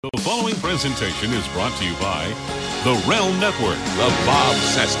The following presentation is brought to you by The Realm Network. The Bob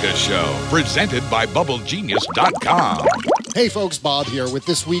Cesca Show, presented by BubbleGenius.com. Hey folks, Bob here with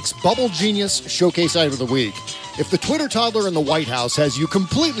this week's Bubble Genius Showcase Item of the Week. If the Twitter toddler in the White House has you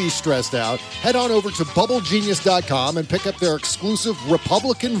completely stressed out, head on over to BubbleGenius.com and pick up their exclusive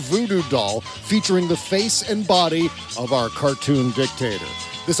Republican voodoo doll featuring the face and body of our cartoon dictator.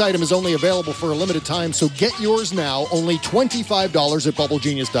 This item is only available for a limited time, so get yours now, only $25 at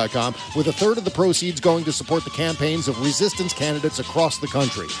BubbleGenius.com, with a third of the proceeds going to support the campaigns of resistance candidates across the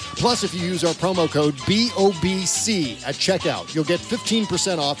country. Plus, if you use our promo code BOBC at checkout, you'll get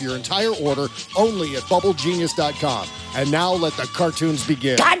 15% off your entire order only at BubbleGenius.com. And now let the cartoons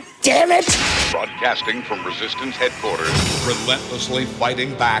begin. God damn it! Broadcasting from Resistance Headquarters, relentlessly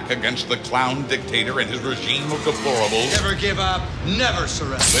fighting back against the clown dictator and his regime of deplorables. Never give up, never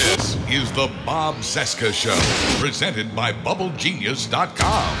surrender. This is the Bob Cesca Show, presented by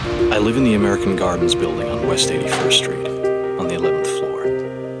BubbleGenius.com. I live in the American Gardens building on West 81st Street, on the 11th floor.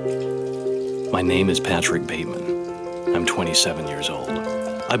 My name is Patrick Bateman. I'm 27 years old.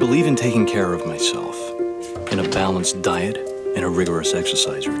 I believe in taking care of myself, in a balanced diet and a rigorous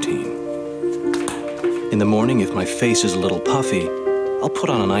exercise routine. In the morning, if my face is a little puffy, I'll put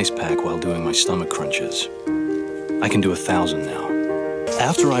on an ice pack while doing my stomach crunches. I can do 1,000 now.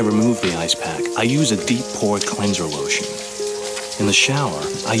 After I remove the ice pack, I use a deep pore cleanser lotion. In the shower,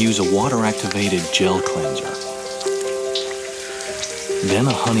 I use a water-activated gel cleanser. Then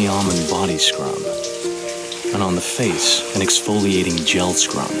a honey almond body scrub. And on the face, an exfoliating gel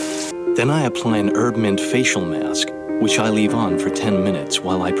scrub. Then I apply an herb mint facial mask, which I leave on for 10 minutes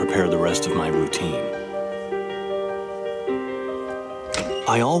while I prepare the rest of my routine.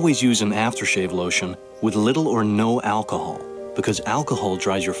 I always use an aftershave lotion with little or no alcohol, because alcohol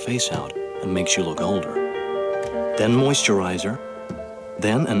dries your face out and makes you look older. Then moisturizer,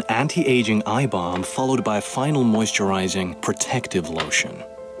 then an anti-aging eye balm, followed by a final moisturizing protective lotion.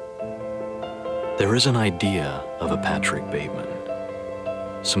 There is an idea of a Patrick Bateman,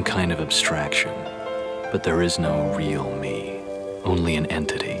 some kind of abstraction, but there is no real me, only an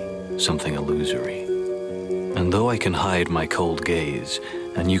entity, something illusory. And though I can hide my cold gaze,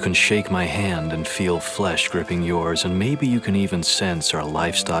 and you can shake my hand and feel flesh gripping yours, and maybe you can even sense our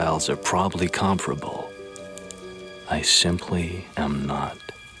lifestyles are probably comparable, I simply am not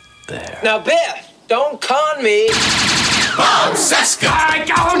there. Now, Biff, don't con me. Bob Cesca! I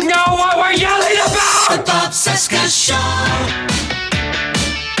don't know what we're yelling about! The Bob Cesca Show.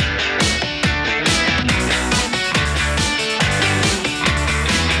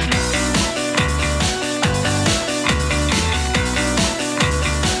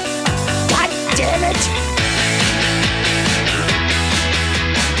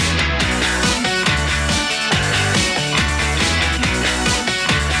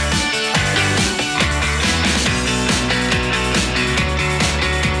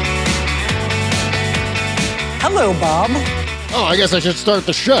 Hello, Bob. Oh, I guess I should start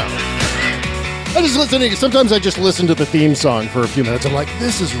the show. Sometimes I just listen to the theme song for a few minutes. I'm like,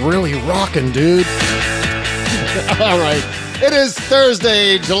 this is really rocking, dude. All right. It is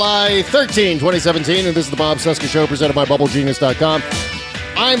Thursday, July 13, 2017, and this is the Bob Cesca Show presented by BubbleGenius.com.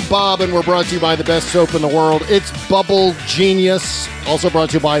 I'm Bob, and we're brought to you by the best soap in the world. It's Bubble Genius. Also brought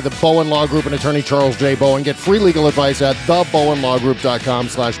to you by the Bowen Law Group and attorney Charles J. Bowen. Get free legal advice at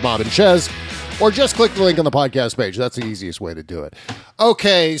thebowenlawgroup.com/Bob and Chez. Or just click the link on the podcast page. That's the easiest way to do it.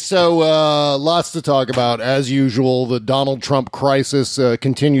 Okay, so lots to talk about. As usual, the Donald Trump crisis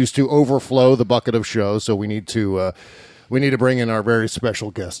continues to overflow the bucket of shows, so we need to bring in our very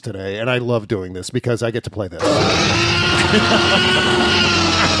special guest today. And I love doing this because I get to play this.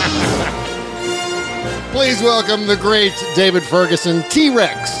 Please welcome the great David Ferguson,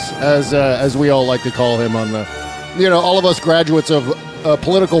 TRex, as we all like to call him on the, all of us graduates of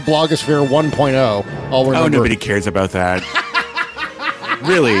political blogosphere 1.0. I'll remember. Oh, nobody cares about that.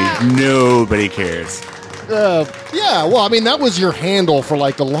 Really, nobody cares. Yeah, well, I mean, that was your handle for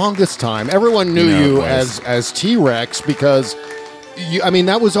like the longest time. Everyone knew you as TRex because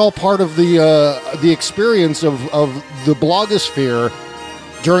that was all part of the experience of the blogosphere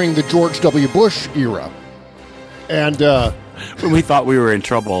during the George W. Bush era. And when we thought we were in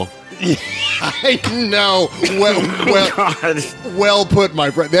trouble. I know. Well put,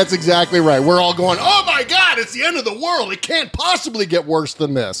 my friend. That's exactly right. We're all going, oh my God, it's the end of the world. It can't possibly get worse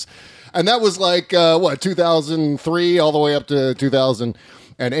than this. And that was like, 2003 all the way up to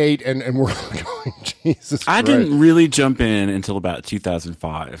 2008. And we're going, Jesus Christ. I didn't really jump in until about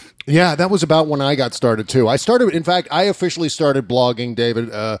 2005. Yeah, that was about when I got started too. I officially started blogging,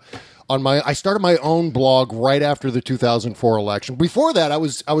 David, I started my own blog right after the 2004 election. Before that, I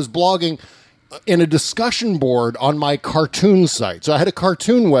was blogging in a discussion board on my cartoon site. So I had a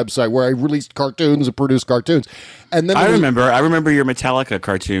cartoon website where I released cartoons and produced cartoons. And then I remember your Metallica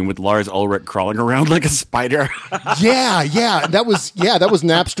cartoon with Lars Ulrich crawling around like a spider. yeah. That was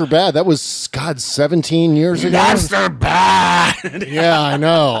Napster Bad. That was 17 years ago. Napster Bad. Yeah, I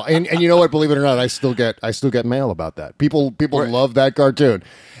know. And you know what? Believe it or not, I still get mail about that. People love that cartoon.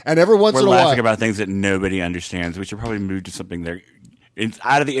 And every once in a while, we're laughing about things that nobody understands. We should probably move to something there. It's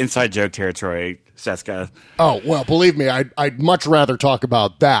out of the inside joke territory, Cesca. Oh, well, believe me, I'd much rather talk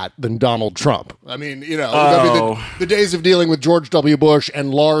about that than Donald Trump. I mean, the days of dealing with George W. Bush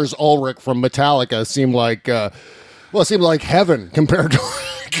and Lars Ulrich from Metallica seem like heaven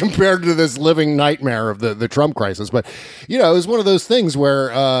compared to this living nightmare of the Trump crisis. But, it was one of those things where...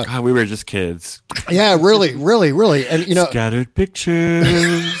 we were just kids. Yeah, really. And, scattered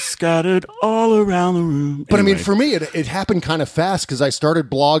pictures, scattered all around the room. But, anyway. I mean, for me, it happened kind of fast because I started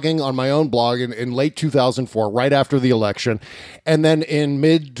blogging on my own blog in late 2004, right after the election. And then in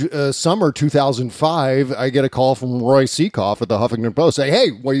mid-summer 2005, I get a call from Roy Seekoff at the Huffington Post saying,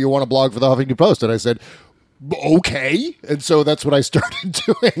 hey, well, you want to blog for the Huffington Post? And I said... okay, and so that's what I started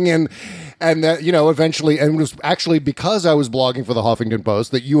doing, and that eventually, and it was actually because I was blogging for the Huffington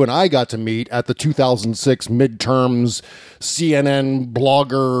Post that you and I got to meet at the 2006 midterms CNN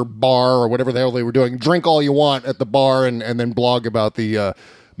blogger bar or whatever the hell they were doing. Drink all you want at the bar, and then blog about the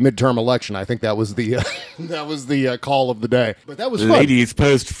midterm election. I think that was the call of the day. But that was fun. Ladies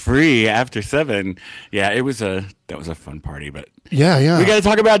Post free after 7. Yeah, that was a fun party. But yeah, we got to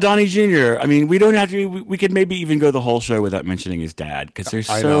talk about Donnie Jr. I mean, we don't have to. We could maybe even go the whole show without mentioning his dad because there's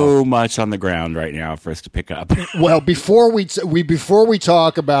so much on the ground right now for us to pick up. Well, before we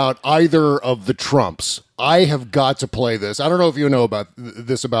talk about either of the Trumps, I have got to play this. I don't know if you know about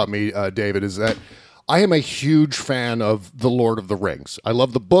this about me, David. Is that I am a huge fan of The Lord of the Rings. I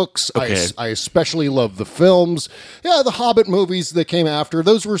love the books. Okay. I especially love the films. Yeah, the Hobbit movies that came after,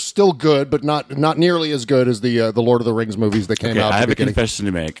 those were still good, but not nearly as good as the Lord of the Rings movies that came out. I have a confession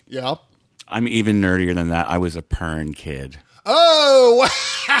to make. Yeah. I'm even nerdier than that. I was a Pern kid. Oh,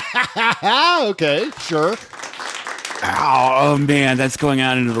 okay, sure. Oh, man, that's going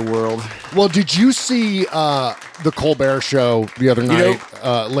out into the world. Well, did you see the Colbert Show the other night?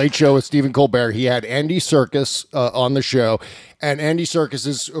 Late Show with Stephen Colbert. He had Andy Serkis on the show. And Andy Serkis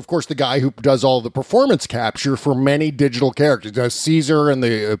is, of course, the guy who does all the performance capture for many digital characters. He does Caesar in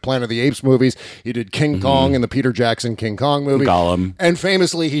the Planet of the Apes movies. He did King Kong in the Peter Jackson King Kong movie. Gollum. And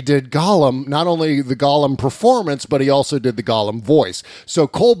famously, he did Gollum, not only the Gollum performance, but he also did the Gollum voice. So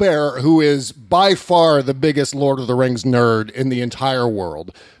Colbert, who is by far the biggest Lord of the Rings nerd in the entire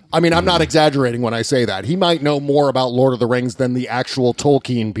world, I mean, I'm not exaggerating when I say that. He might know more about Lord of the Rings than the actual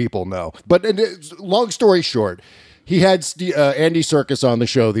Tolkien people know. But long story short, he had Andy Serkis on the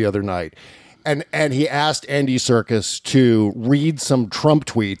show the other night, and he asked Andy Serkis to read some Trump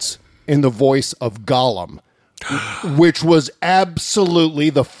tweets in the voice of Gollum, which was absolutely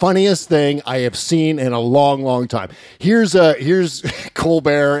the funniest thing I have seen in a long, long time. Here's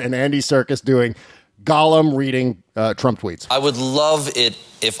Colbert and Andy Serkis doing Gollum reading Trump tweets. I would love it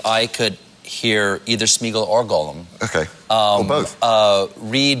if I could hear either Smeagol or Gollum. Okay. Or both.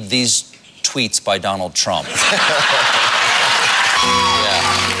 Read these tweets by Donald Trump. Yeah.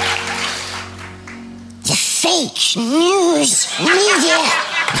 The fake news media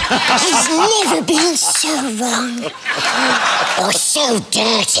has never been so wrong or so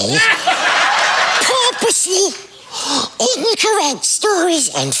dirty. Purposely incorrect stories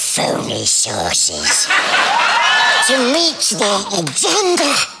and phony sources to meet their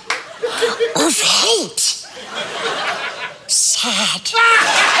agenda of hate. Sad.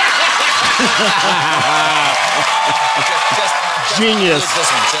 Genius.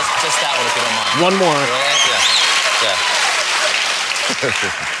 Just that one, if you don't mind. One more. Yeah.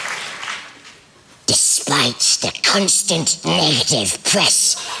 Despite the constant negative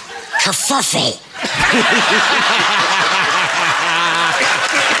press kerfuffle.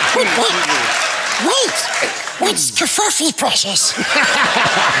 Wait, what's kerfuffle, Precious?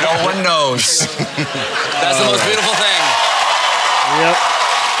 No one knows. That's the most beautiful thing.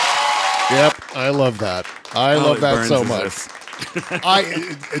 Yep, I love that. I love that so much.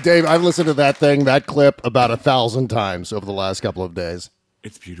 Dave, I've listened to that clip about 1,000 times over the last couple of days.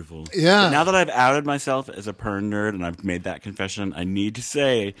 It's beautiful. Yeah. But now that I've outed myself as a Pern nerd and I've made that confession, I need to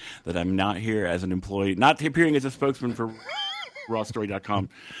say that I'm not here as an employee, not appearing as a spokesman for Rawstory.com.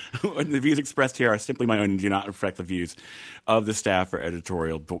 The views expressed here are simply my own and do not reflect the views of the staff or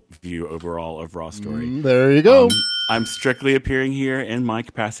editorial view overall of Rawstory. There you go. I'm strictly appearing here in my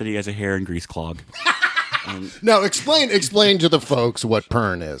capacity as a hair and grease clog. Now, explain to the folks what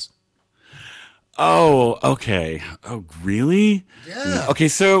Pern is. Oh, okay. Oh, really? Yeah. Okay,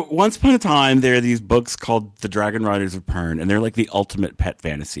 so once upon a time, there are these books called The Dragon Riders of Pern, and they're like the ultimate pet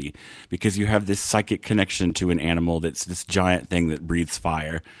fantasy because you have this psychic connection to an animal that's this giant thing that breathes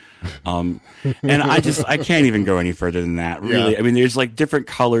fire. And I can't even go any further than that, really. Yeah. I mean, there's like different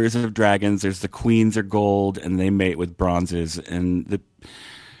colors of dragons. There's the queens are gold, and they mate with bronzes, and there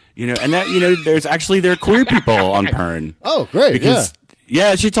are queer people on Pern. Oh, great!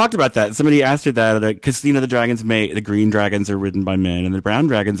 Yeah, she talked about that. Somebody asked her that because the dragons mate. The green dragons are ridden by men, and the brown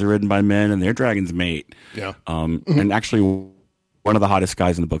dragons are ridden by men, and their dragons mate. Yeah. And actually, one of the hottest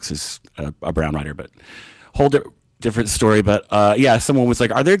guys in the books is a brown rider, but whole different story. But someone was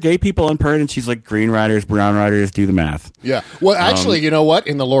like, "Are there gay people on Pern?" And she's like, "Green riders, brown riders, do the math." Yeah. Well, actually, you know what?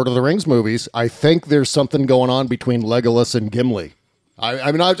 In the Lord of the Rings movies, I think there's something going on between Legolas and Gimli.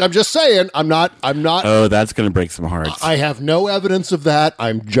 I mean, I'm just saying. I'm not. Oh, that's going to break some hearts. I have no evidence of that.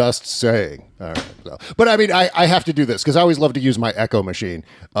 I'm just saying. All right. So, but I mean, I have to do this because I always love to use my echo machine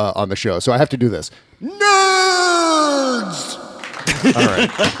on the show. So I have to do this. Nerds. All right.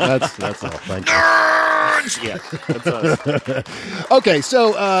 That's all. Thank you. Nerds. Yeah. That's us. Okay.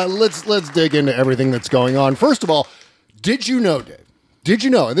 So let's dig into everything that's going on. First of all, did you know, Dave? Did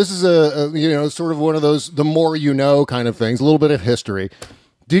you know, and this is sort of one of those the more you know kind of things, a little bit of history.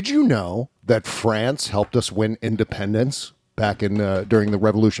 Did you know that France helped us win independence back in during the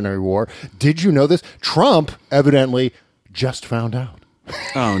Revolutionary War? Did you know this? Trump evidently just found out.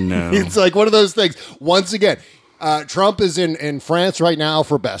 Oh, no. It's like one of those things. Once again, Trump is in France right now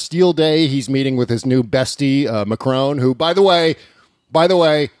for Bastille Day. He's meeting with his new bestie, Macron, who, by the way,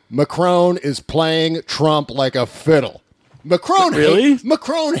 Macron is playing Trump like a fiddle.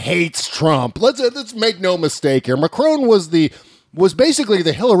 Macron hates Trump. Let's make no mistake here. Macron was basically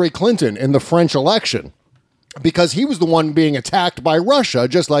the Hillary Clinton in the French election because he was the one being attacked by Russia,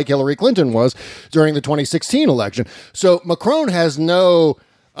 just like Hillary Clinton was during the 2016 election. So Macron has no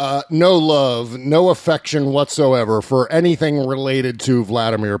love, no affection whatsoever for anything related to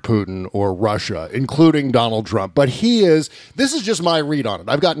Vladimir Putin or Russia, including Donald Trump. But this is just my read on it.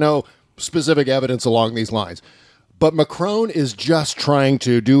 I've got no specific evidence along these lines. But Macron is just trying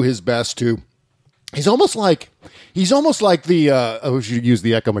to do his best to. He's almost like the. We should use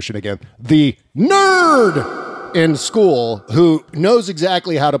the echo machine again. The nerd in school who knows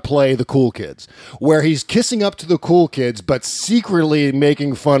exactly how to play the cool kids, where he's kissing up to the cool kids, but secretly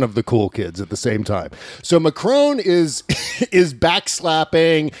making fun of the cool kids at the same time. So Macron is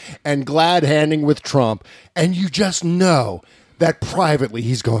backslapping and glad handing with Trump, and you just know that privately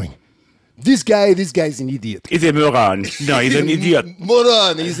he's going. This guy's an idiot. He's a moron. No, he's an idiot.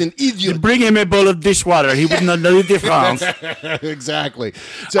 Moron, he's an idiot. Bring him a bowl of dishwater. He would not know the difference. Exactly.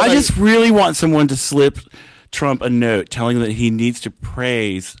 So I just really want someone to slip Trump a note telling him that he needs to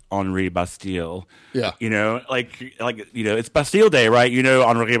praise Henri Bastille. Yeah. It's Bastille Day, right?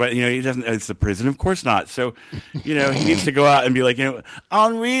 Henri, he doesn't, it's the prison. Of course not. So, he needs to go out and be like,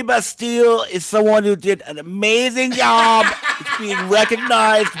 Henri Bastille is someone who did an amazing job. It's being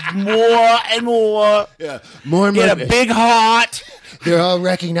recognized more and more. Yeah. More and more. Get a big heart. They're all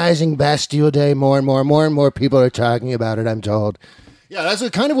recognizing Bastille Day more and more. More and more people are talking about it, I'm told. Yeah, that's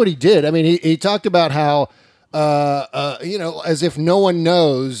kind of what he did. I mean, he talked about how, as if no one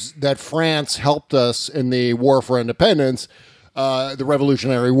knows that France helped us in the war for independence, the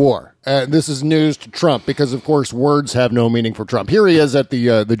Revolutionary War. This is news to Trump because, of course, words have no meaning for Trump. Here he is at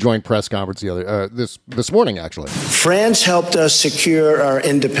the joint press conference this morning, actually. France helped us secure our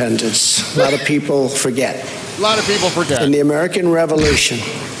independence. A lot of people forget. In the American Revolution,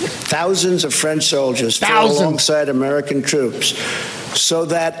 thousands of French soldiers fought alongside American troops so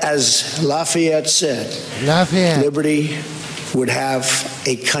that, as Lafayette said, liberty would have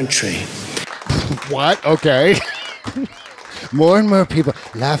a country. What? Okay. More and more people.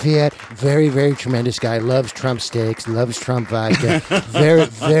 Lafayette, very, very tremendous guy. Loves Trump steaks. Loves Trump vodka. Very,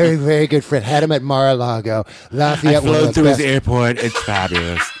 very, very good friend. Had him at Mar-a-Lago. Lafayette. I flew through his airport. It's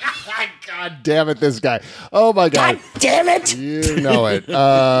fabulous. God damn it, this guy. Oh, my God. God damn it. You know it.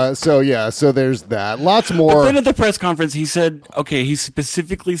 So there's that. Lots more. But then at the press conference, he said, he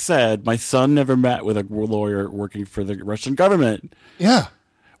specifically said, my son never met with a lawyer working for the Russian government. Yeah.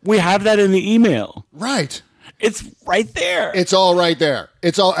 We have that in the email. Right. It's right there. It's all right there.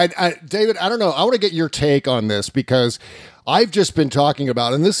 It's all, David, I don't know. I want to get your take on this because I've just been talking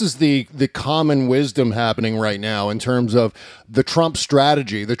about, and this is the common wisdom happening right now in terms of the Trump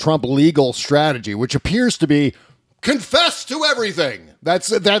strategy, the Trump legal strategy, which appears to be confess to everything.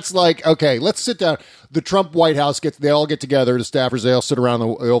 That's like, okay, let's sit down. The Trump White House they all get together, the staffers, they all sit around the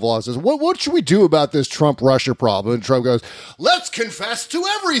Oval Office and says, what should we do about this Trump-Russia problem? And Trump goes, let's confess to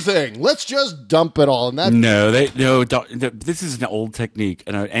everything. Let's just dump it all. And this is an old technique.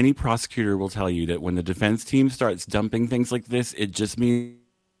 And any prosecutor will tell you that when the defense team starts dumping things like this, it just means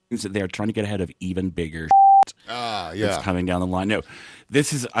that they're trying to get ahead of even bigger that's coming down the line. No,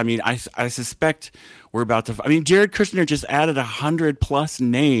 this is, I suspect we're about to, Jared Kushner just added 100+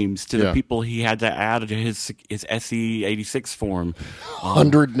 names to the people he had to add to his SE 86 form.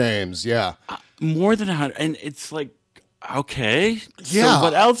 100 names, yeah. More than 100. And it's like, okay. Yeah. So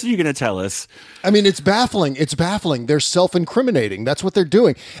what else are you going to tell us? It's baffling. It's baffling. They're self-incriminating. That's what they're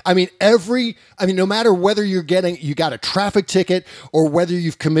doing. No matter whether you got a traffic ticket or whether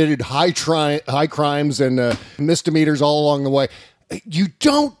you've committed high crimes and misdemeanors all along the way, you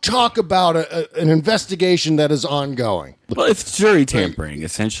don't talk about an investigation that is ongoing. Well, it's jury tampering,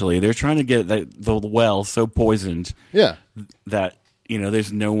 essentially. They're trying to get the well so poisoned that,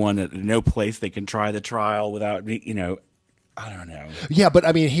 there's no place they can try the trial without, I don't know. Yeah, but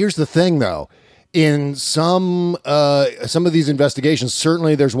here's the thing, though. In some of these investigations,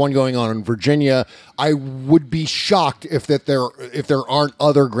 certainly there's one going on in Virginia. I would be shocked if there aren't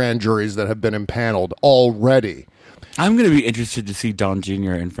other grand juries that have been impaneled already. I'm going to be interested to see Don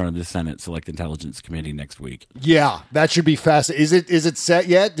Jr. in front of the Senate Select Intelligence Committee next week. Yeah, that should be fascinating. Is it set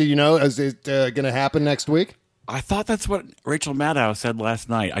yet? Do you know? Is it going to happen next week? I thought that's what Rachel Maddow said last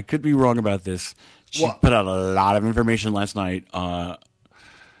night. I could be wrong about this. She put out a lot of information last night. I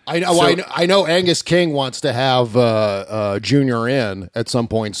know Angus King wants to have Junior in at some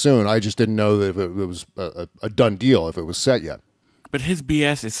point soon. I just didn't know that it was a done deal, if it was set yet. But his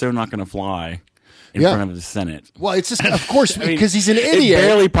BS is so not going to fly in front of the Senate. Well, it's just, of course, because he's an idiot. It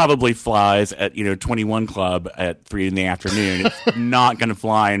barely probably flies at 21 Club at 3 in the afternoon. It's not going to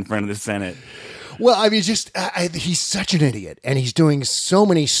fly in front of the Senate. Well, he's such an idiot, and he's doing so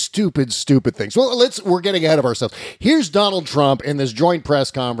many stupid things. Well, we're getting ahead of ourselves. Here's Donald Trump in this joint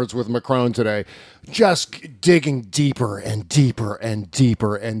press conference with Macron today, just digging deeper and deeper and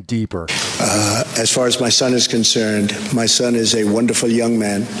deeper and deeper. As far as my son is concerned, my son is a wonderful young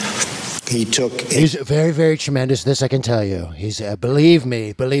man. He's very, very tremendous. This I can tell you. He's believe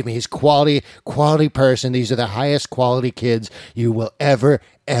me, he's quality person. These are the highest quality kids you will ever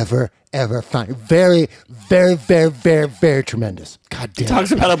find. Very, very, very, very, very tremendous. God damn. He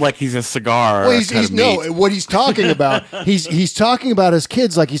talks about him like he's a cigar. Well, what he's talking about, he's talking about his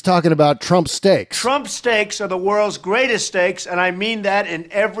kids like he's talking about Trump steaks. Trump steaks are the world's greatest steaks, and I mean that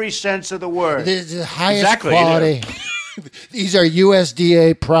in every sense of the word. The highest quality. These are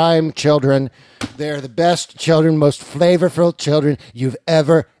USDA prime children. They're the best children, most flavorful children you've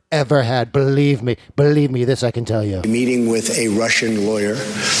ever had. Believe me, this I can tell you. Meeting with a Russian lawyer,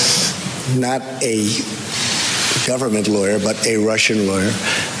 not a government lawyer, but a Russian lawyer.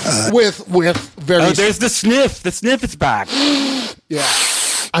 With very... there's the sniff. The sniff is back. Yeah.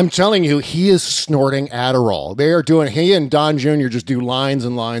 I'm telling you, he is snorting Adderall. He and Don Jr. just do lines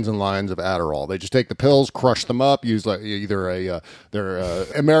and lines and lines of Adderall. They just take the pills, crush them up, use like either their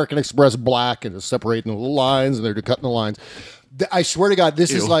American Express Black and just separating the little lines, and they're cutting the lines. I swear to God,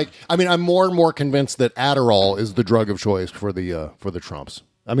 this is like, I'm more and more convinced that Adderall is the drug of choice for the Trumps.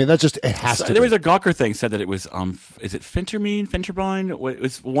 That's just, it has to be. There was a Gawker thing said that it was, is it Finterbine? It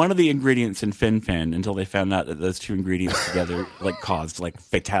was one of the ingredients in Fin until they found out that those two ingredients together caused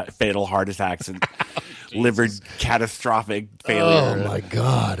fatal heart attacks and liver catastrophic failure. Oh my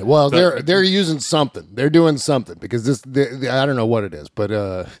God. Well, they're using something. They're doing something because I don't know what it is,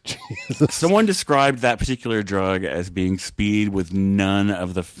 but someone described that particular drug as being speed with none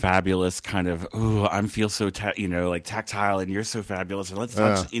of the fabulous kind of, I feel so tactile and you're so fabulous and let's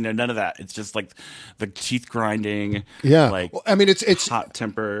touch, none of that. It's just like the teeth grinding. Yeah. It's hot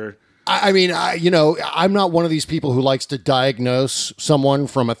temper. I'm not one of these people who likes to diagnose someone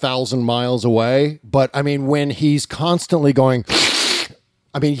from 1,000 miles away, but when he's constantly going,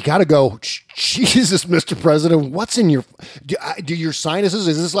 you got to go, Jesus, Mr. President, what's in do your sinuses?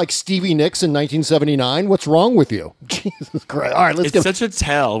 Is this like Stevie Nicks in 1979? What's wrong with you? Jesus Christ. All right, it's such a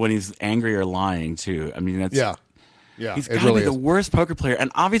tell when he's angry or lying too. That's Yeah, he's got to be the worst poker player, and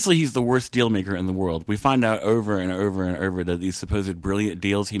obviously he's the worst deal maker in the world. We find out over and over and over that these supposed brilliant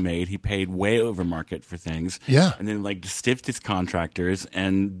deals he paid way over market for things. Yeah, and then stiffed his contractors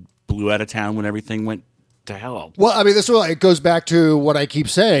and blew out of town when everything went to help. Well, I mean, it goes back to what I keep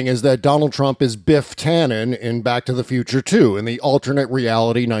saying is that Donald Trump is Biff Tannen in Back to the Future 2 in the alternate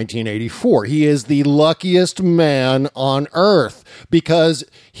reality 1984. He is the luckiest man on earth because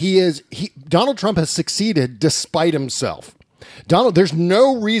Donald Trump has succeeded despite himself. Donald, there's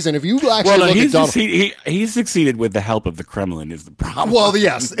no reason if you actually look at Donald, he's succeeded with the help of the Kremlin is the problem. Well,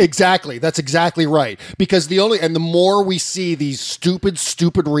 yes, exactly. That's exactly right. Because the more we see these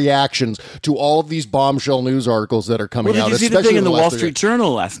stupid reactions to all of these bombshell news articles that are coming out, did you see especially the thing in the Wall last Street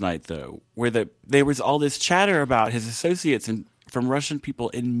Journal last night, though, where there was all this chatter about his associates from Russian people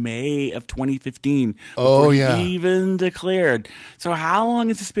in May of 2015. Before he even declared. So how long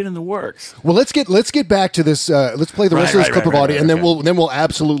has this been in the works? Well, let's get back to this. Let's play the rest of this clip of audio, and then we'll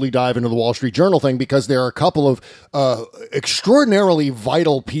absolutely dive into the Wall Street Journal thing because there are a couple of extraordinarily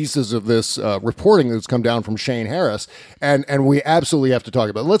vital pieces of this reporting that's come down from Shane Harris, and we absolutely have to talk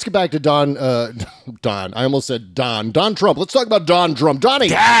about it. Let's get back to Don. I almost said Don Trump. Let's talk about Don Trump. Donnie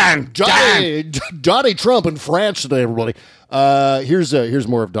Trump in France today, everybody. Here's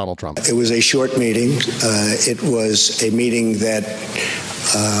more of Donald Trump. It was a short meeting. It was a meeting that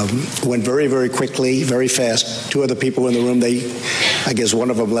went very, very quickly, very fast. Two other people in the room, I guess one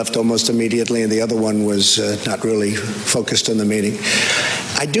of them left almost immediately, and the other one was not really focused on the meeting.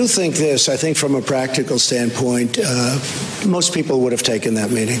 I do think this. I think from a practical standpoint, most people would have taken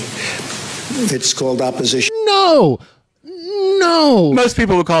that meeting. It's called opposition. No. Most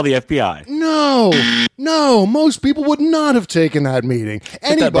people would call the FBI. No. Most people would not have taken that meeting.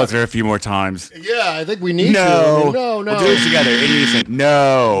 Hit that buzzer a few more times. Yeah, I think we need to. No. We'll do it together. And you say,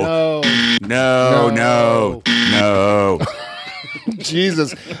 no.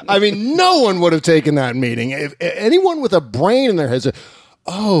 Jesus. I mean, no one would have taken that meeting. If anyone with a brain in their head said,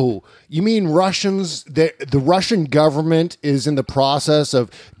 oh, you mean Russians? The Russian government is in the process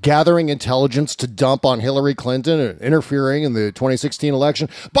of gathering intelligence to dump on Hillary Clinton and interfering in the 2016 election?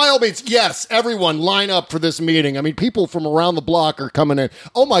 By all means, yes, everyone line up for this meeting. I mean, people from around the block are coming in.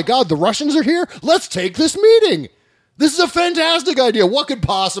 Oh my God, the Russians are here? Let's take this meeting. This is a fantastic idea. What could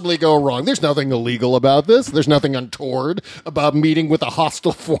possibly go wrong? There's nothing illegal about this. There's nothing untoward about meeting with a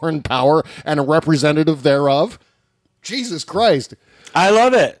hostile foreign power and a representative thereof. Jesus Christ. I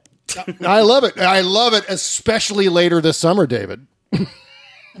love it. I love it, especially later this summer, David.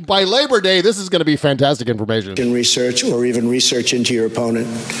 By Labor Day, this is going to be fantastic information. In research or even research into your opponent.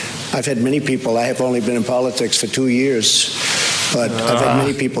 I've had many people, I have only been in politics for 2 years, but I've had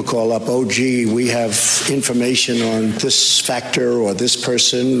many people call up, oh, gee, we have information on this factor or this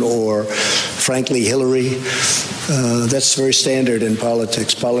person or, frankly, Hillary. That's very standard in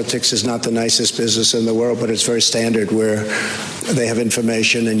politics. Politics is not the nicest business in the world, but it's very standard where they have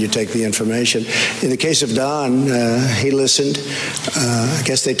information and you take the information. In the case of Don, he listened. I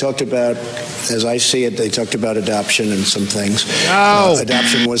guess they talked about, as I see it, they talked about adoption and some things. No.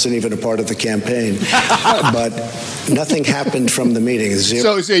 Adoption wasn't even a part of the campaign. But nothing happened from the meeting.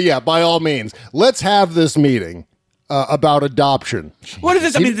 So, yeah, by all means, let's have this meeting about adoption. What is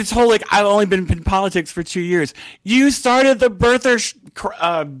this? I mean, this whole, I've only been in politics for 2 years. You started the birther...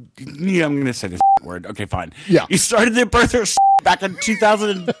 I'm going to say this word. Okay, fine. Yeah. You started the birther back in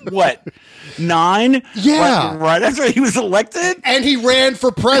 2009? Yeah. Right after he was elected? And he ran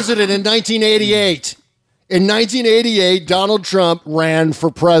for president in 1988. In 1988, Donald Trump ran for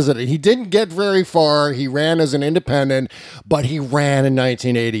president. He didn't get very far. He ran as an independent, but he ran in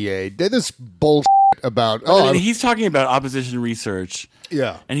 1988. Did this bullshit about... he's talking about opposition research.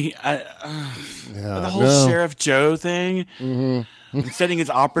 Yeah. And the whole Sheriff Joe thing... Mm-hmm. Sending his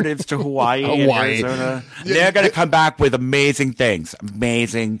operatives to Hawaii and Arizona. They're going to come back with amazing things.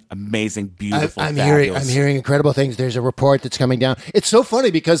 Amazing, beautiful, I'm hearing incredible things. There's a report that's coming down. It's so funny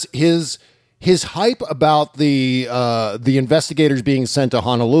because his hype about the investigators being sent to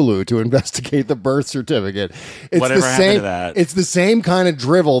Honolulu to investigate the birth certificate. Whatever happened to that? It's the same kind of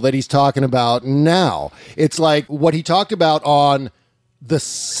drivel that he's talking about now. It's like what he talked about on...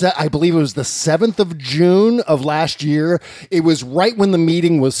 I believe it was the 7th of June of last year. It was right when the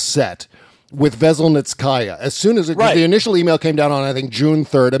meeting was set with Veselnitskaya. As soon as the initial email came down on, I think, June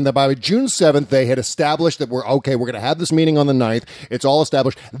 3rd, and then by June 7th, they had established that we're going to have this meeting on the 9th. It's all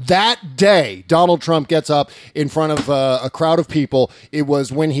established. That day, Donald Trump gets up in front of a crowd of people. It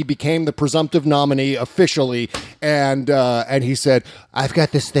was when he became the presumptive nominee officially, and he said, I've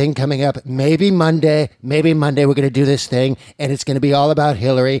got this thing coming up. Maybe Monday we're going to do this thing, and it's going to be all about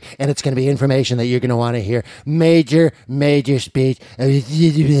Hillary, and it's going to be information that you're going to want to hear. Major speech.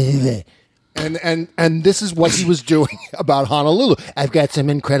 And this is what he was doing about Honolulu. I've got some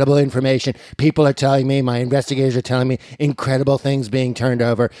incredible information. People are telling me, my investigators are telling me, incredible things being turned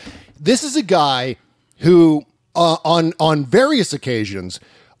over. This is a guy who on various occasions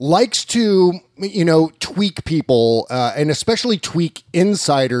likes to, tweak people and especially tweak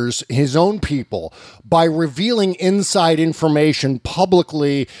insiders, his own people, by revealing inside information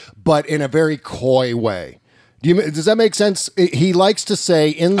publicly, but in a very coy way. Does that make sense? He likes to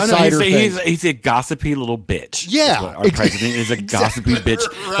say insider things. He's a gossipy little bitch. Yeah. Our president is a gossipy bitch.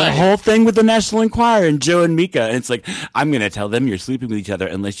 Right. The whole thing with the National Enquirer and Joe and Mika. And it's like, I'm going to tell them you're sleeping with each other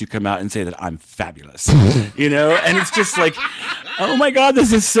unless you come out and say that I'm fabulous. And it's just like, oh my God,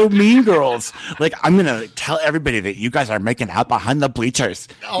 this is so Mean Girls. Like, I'm going to tell everybody that you guys are making out behind the bleachers.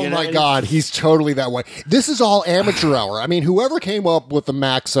 Oh my God, he's totally that way. This is all amateur hour. I mean, whoever came up with the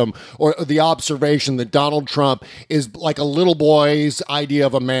maxim or the observation that Donald Trump is like a little boy's idea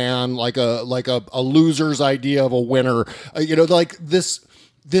of a man, like a loser's idea of a winner, like this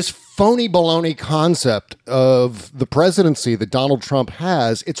phony baloney concept of the presidency that Donald Trump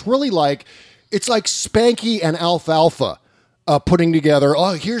has. It's really like Spanky and Alfalfa putting together,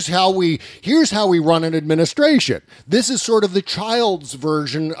 here's how we run an administration. This is sort of the child's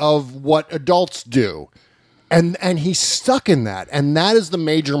version of what adults do. And he's stuck in that. And that is the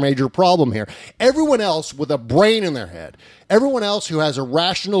major problem here. Everyone else with a brain in their head, everyone else who has a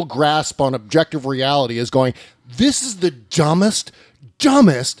rational grasp on objective reality is going, this is the dumbest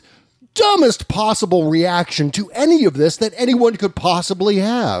possible reaction to any of this that anyone could possibly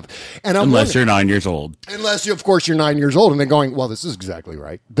have. And unless you're 9 years old. Unless, of course, you're 9 years old. And they're going, well, this is exactly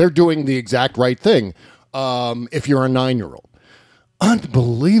right. They're doing the exact right thing if you're a 9-year-old.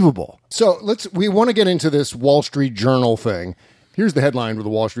 Unbelievable. So we want to get into this Wall Street Journal thing. Here's the headline with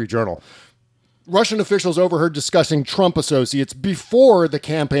the Wall Street Journal. Russian officials overheard discussing Trump associates before the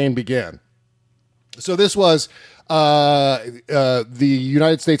campaign began. So this was the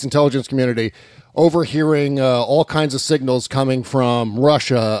United States intelligence community overhearing all kinds of signals coming from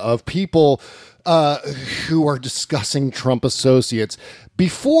Russia of people who are discussing Trump associates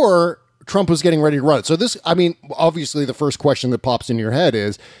before Trump was getting ready to run it. So obviously the first question that pops in your head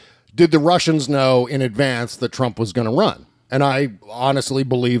is, did the Russians know in advance that Trump was going to run? And I honestly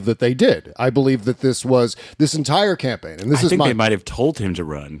believe that they did. I believe that this entire campaign, and I think they might have told him to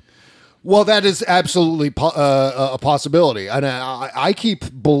run. Well, that is absolutely a possibility. And I keep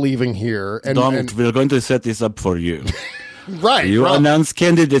believing here. Donald, we're going to set this up for you. Right. You announced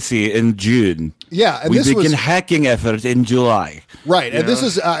candidacy in June. Yeah. And we begin hacking effort in July. Right. And this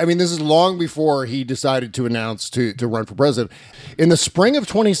is long before he decided to announce to run for president. In the spring of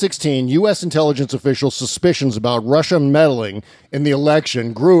 2016, U.S. intelligence officials' suspicions about Russia meddling in the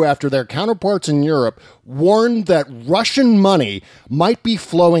election grew after their counterparts in Europe warned that Russian money might be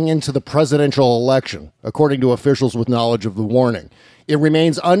flowing into the presidential election, according to officials with knowledge of the warning. It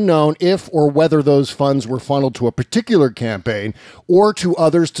remains unknown if or whether those funds were funneled to a particular campaign or to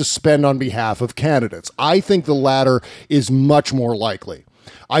others to spend on behalf of candidates. I think the latter is much more likely.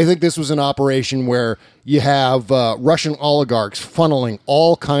 I think this was an operation where you have Russian oligarchs funneling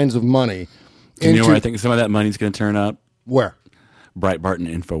all kinds of money into... You know where I think some of that money's going to turn up? Where? Breitbart and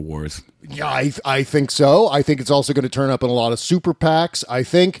InfoWars. Yeah, I think so. I think it's also going to turn up in a lot of super PACs. I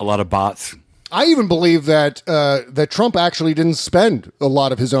think... A lot of bots. I even believe that that Trump actually didn't spend a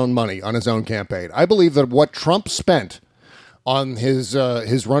lot of his own money on his own campaign. I believe that what Trump spent on his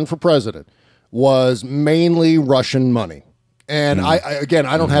run for president was mainly Russian money. And I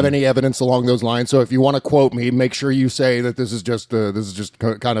don't have any evidence along those lines. So if you want to quote me, make sure you say that this is just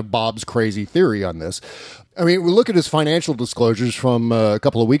kind of Bob's crazy theory on this. I mean, we look at his financial disclosures from a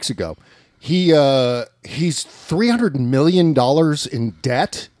couple of weeks ago. He's $300 million in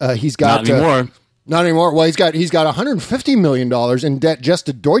debt. He's got not anymore. Not anymore. Well, he's got $150 million in debt just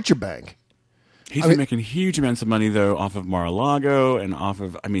to Deutsche Bank. He's been making huge amounts of money though off of Mar-a-Lago and off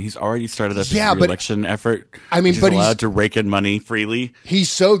of. I mean, he's already started up his re-election effort. I mean, but he's allowed to rake in money freely.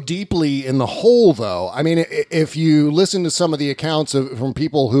 He's so deeply in the hole, though. I mean, if you listen to some of the accounts from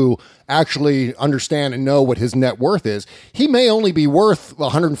people who actually understand and know what his net worth is, he may only be worth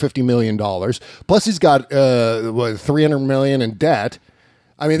 $150 million. Plus, he's got $300 million in debt.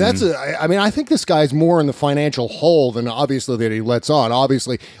 I mean, I think this guy's more in the financial hole than obviously that he lets on.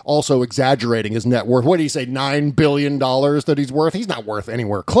 Obviously, also exaggerating his net worth. What did he say? $9 billion that he's worth? He's not worth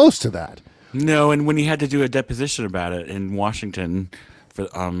anywhere close to that. No, and when he had to do a deposition about it in Washington for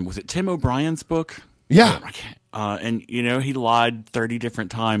was it Tim O'Brien's book? Yeah. And, he lied 30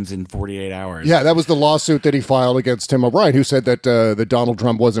 different times in 48 hours. Yeah, that was the lawsuit that he filed against Tim O'Brien, who said that Donald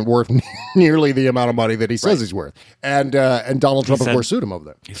Trump wasn't worth nearly the amount of money that he says he's worth. And Donald Trump, of course, sued him over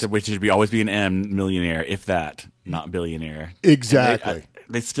that. He said, we should always be an M millionaire, if that, not billionaire. Exactly.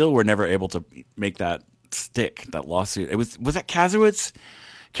 They still were never able to make that stick, that lawsuit. Was that Kasowitz?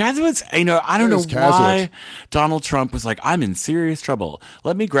 Kasowitz, I don't know why Donald Trump was like, I'm in serious trouble.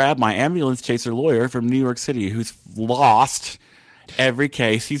 Let me grab my ambulance chaser lawyer from New York City who's lost every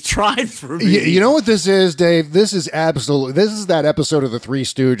case he's tried for me. You know what this is, Dave? This is that episode of The Three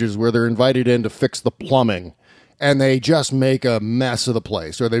Stooges where they're invited in to fix the plumbing. And they just make a mess of the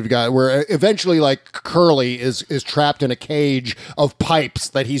place. Or where eventually, like, Curly is trapped in a cage of pipes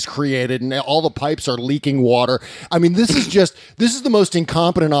that he's created, and all the pipes are leaking water. I mean, this is the most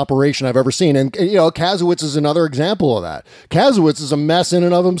incompetent operation I've ever seen. And, Kasowitz is another example of that. Kasowitz is a mess in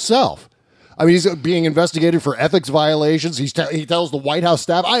and of himself. I mean, he's being investigated for ethics violations. He tells the White House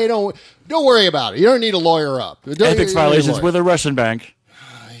staff, don't worry about it. You don't need a lawyer up. Ethics violations with a Russian bank.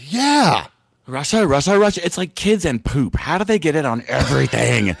 Yeah. Russia. It's like kids and poop. How do they get it on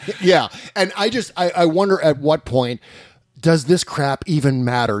everything? Yeah. And I wonder at what point does this crap even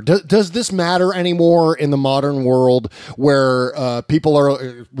matter? Does this matter anymore in the modern world where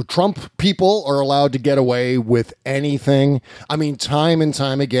Trump people are allowed to get away with anything? I mean, time and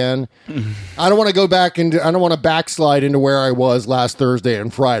time again. I don't want to backslide into where I was last Thursday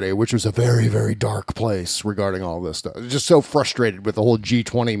and Friday, which was a very, very dark place regarding all this stuff. Just so frustrated with the whole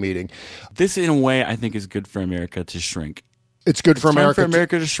G20 meeting. This, in a way, I think is good for America to shrink. It's good for America. Time for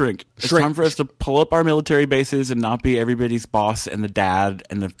America to shrink. It's time for us to pull up our military bases and not be everybody's boss and the dad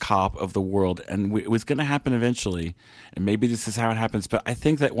and the cop of the world. And it was going to happen eventually. And maybe this is how it happens. But I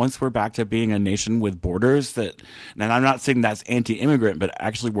think that once we're back to being a nation with borders, and I'm not saying that's anti-immigrant, but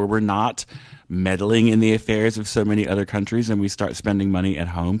actually where we're not meddling in the affairs of so many other countries and we start spending money at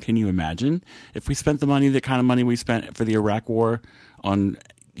home. Can you imagine if we spent the kind of money we spent for the Iraq war on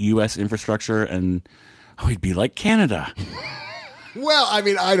U.S. infrastructure, and we'd be like Canada. Well, I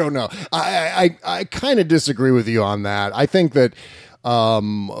mean, I don't know. I kind of disagree with you on that. I think that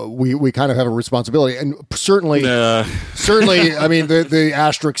we kind of have a responsibility, and certainly, I mean, the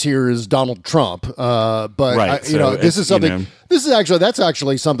asterisk here is Donald Trump. But right, this is something. That's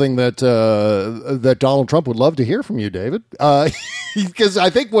actually something that that Donald Trump would love to hear from you, David. Because I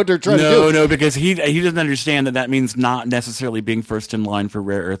think what they're trying to do. No, because he doesn't understand that means not necessarily being first in line for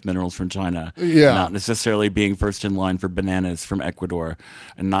rare earth minerals from China. Yeah. Not necessarily being first in line for bananas from Ecuador,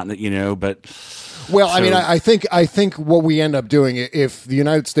 and not but. Well, I mean, I think what we end up doing, if the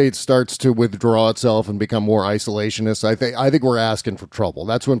United States starts to withdraw itself and become more isolationist, I think we're asking for trouble.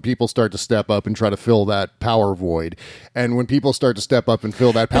 That's when people start to step up and try to fill that power void. And when people start to step up and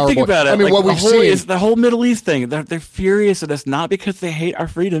fill that power void, about it. I mean, like, what we've seen is the whole Middle East thing. They're furious at us, not because they hate our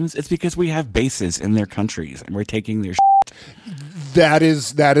freedoms. It's because we have bases in their countries and we're taking their shit. That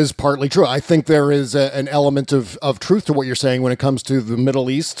is partly true. I think there is an element of truth to what you're saying when it comes to the Middle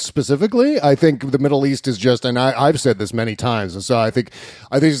East specifically. I think the Middle East is just, and I've said this many times, and so I think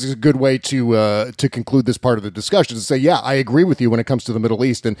this is a good way to conclude this part of the discussion, to say, yeah, I agree with you when it comes to the Middle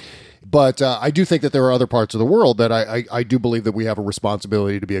East, but I do think that there are other parts of the world that I do believe that we have a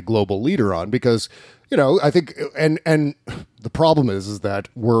responsibility to be a global leader on, because I think, and the problem is that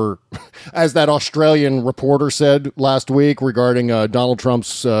we're, as that Australian reporter said last week regarding Donald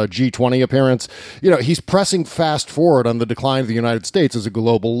Trump's G20 appearance, he's pressing fast forward on the decline of the United States as a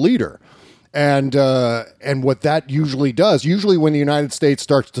global leader. And what that usually does, when the United States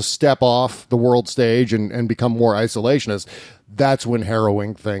starts to step off the world stage and become more isolationist, that's when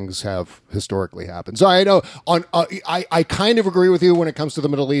harrowing things have historically happened. So I know I kind of agree with you when it comes to the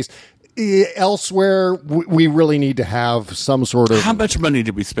Middle East. Elsewhere, we really need to have some sort of... How much money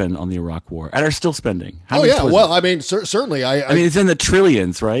did we spend on the Iraq War and are still spending? Well, I mean, certainly. I mean, it's in the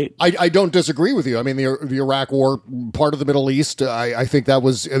trillions, right? I don't disagree with you. I mean, the Iraq War, part of the Middle East, I think that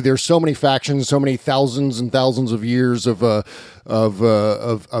was... There's so many factions, so many thousands and thousands of years of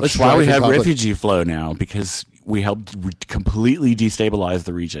That's why we have refugee flow now, because we helped completely destabilize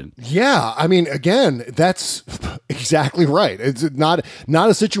the region. Yeah, I mean, again, that's exactly right. It's not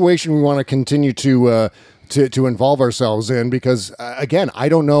a situation we want to continue to involve ourselves in, because again, I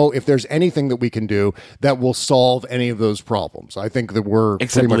don't know if there's anything that we can do that will solve any of those problems. I think that we're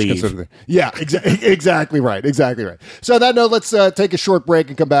pretty much considering. Yeah, exactly right. So on that note, let's take a short break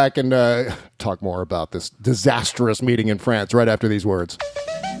and come back and talk more about this disastrous meeting in France right after these words.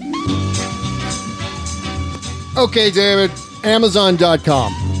 Okay, David,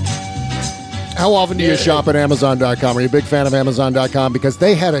 Amazon.com. How often do you shop at Amazon.com? Are you a big fan of Amazon.com? Because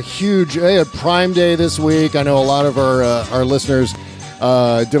they had Prime Day this week. I know a lot of our listeners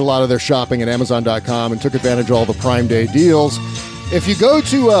did a lot of their shopping at Amazon.com and took advantage of all the Prime Day deals. If you go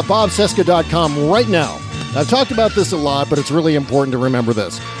to bobcesca.com right now, I've talked about this a lot, but it's really important to remember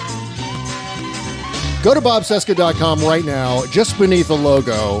this. Go to bobcesca.com right now. Just beneath the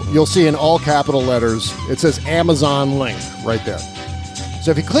logo, you'll see in all capital letters, it says Amazon link right there. So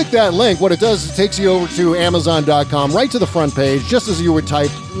if you click that link, what it does is it takes you over to Amazon.com, right to the front page, just as you would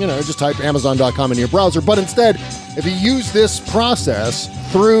type, just type Amazon.com in your browser. But instead, if you use this process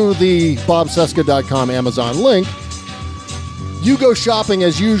through the BobCesca.com Amazon link, you go shopping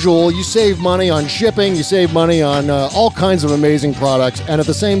as usual. You save money on shipping. You save money on all kinds of amazing products. And at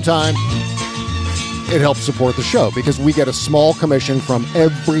the same time, it helps support the show because we get a small commission from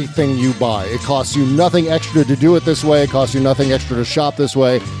everything you buy. It costs you nothing extra to do it this way. It costs you nothing extra to shop this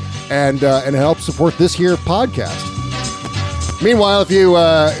way. And it helps support this here podcast. Meanwhile, if you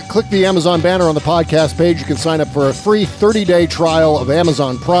click the Amazon banner on the podcast page, you can sign up for a free 30-day trial of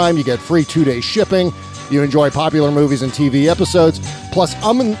Amazon Prime. You get free 2-day shipping. You enjoy popular movies and TV episodes, plus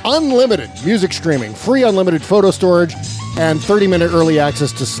unlimited music streaming, free unlimited photo storage, and 30-minute early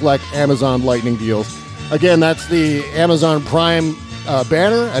access to select Amazon Lightning deals. Again, that's the Amazon Prime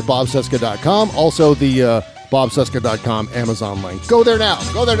banner at bobcesca.com. Also, the bobcesca.com Amazon link. Go there now.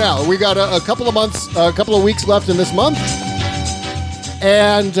 Go there now. We got a couple of weeks left in this month,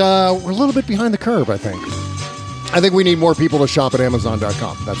 and we're a little bit behind the curve, I think. I think we need more people to shop at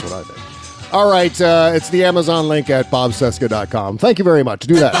Amazon.com. That's what I think. All right, it's the Amazon link at bobcesca.com. Thank you very much.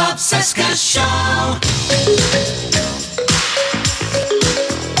 Do that. The Bob Cesca Show.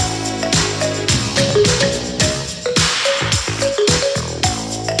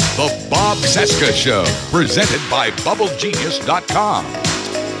 The Bob Cesca Show, presented by BubbleGenius.com.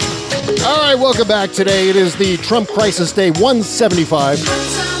 All right, welcome back today. It is the Trump Crisis Day 175.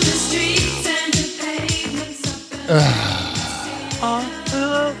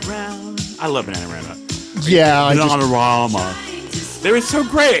 I love Bananarama. Yeah. Bananarama. They were so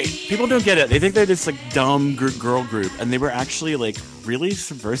great. People don't get it. They think they're this dumb girl group, and they were actually really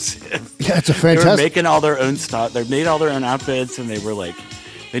subversive. Yeah, it's a fantastic. They were making all their own stuff. They made all their own outfits, and they were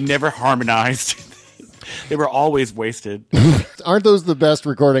they never harmonized. They were always wasted. Aren't those the best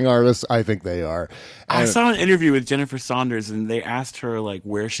recording artists? I think they are. I saw an interview with Jennifer Saunders, and they asked her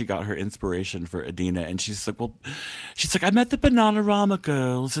where she got her inspiration for Adina, and she's like, I met the Bananarama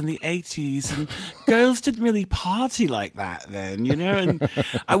girls in the 80s, and girls didn't really party like that then, And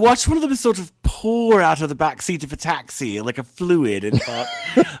I watched one of them sort of pour out of the back seat of a taxi like a fluid, and thought,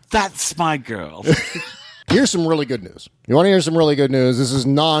 that's my girl. Here's some really good news. You want to hear some really good news? This is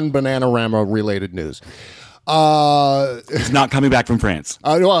non-Bananarama related news. It's not coming back from France.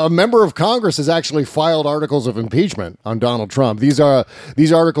 A member of Congress has actually filed articles of impeachment on Donald Trump. These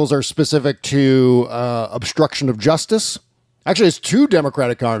articles are specific to obstruction of justice. Actually, it's 2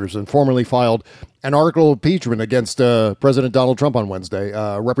 Democratic congressmen formally filed an article of impeachment against President Donald Trump on Wednesday.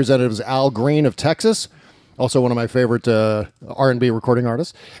 Representatives Al Green of Texas, also one of my favorite R&B recording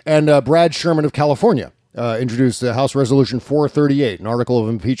artists, and Brad Sherman of California. Introduced House Resolution 438, an article of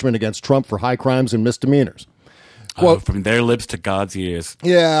impeachment against Trump for high crimes and misdemeanors. Quote, from their lips to God's ears.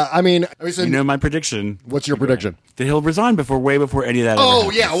 Yeah, I mean... my prediction. What's your prediction? That he'll resign way before any of that ever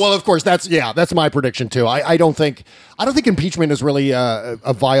happens. Yeah, well, of course, that's my prediction, too. I don't think impeachment is really a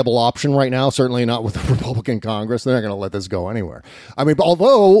viable option right now, certainly not with the Republican Congress. They're not going to let this go anywhere. I mean,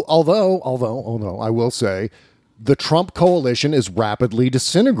 although, I will say, the Trump coalition is rapidly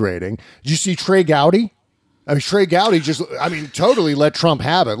disintegrating. Did you see Trey Gowdy? I mean, Trey Gowdy totally let Trump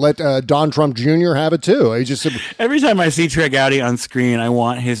have it. Let Don Trump Jr. have it too. He just every time I see Trey Gowdy on screen, I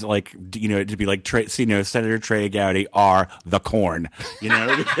want his it to be like Senator Trey Gowdy are the corn,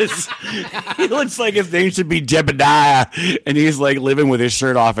 because he looks like his name should be Jebediah, and he's living with his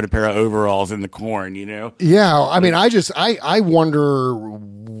shirt off and a pair of overalls in the corn, Yeah, I mean, I wonder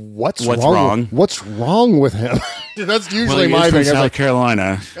what's wrong. What's wrong with him? That's usually my thing. South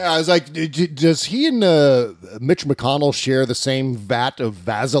Carolina. Yeah, I was like, does he and Mitch McConnell share the same vat of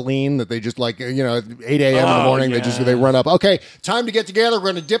Vaseline that they just at 8 a.m. in the morning, they run up, okay, time to get together,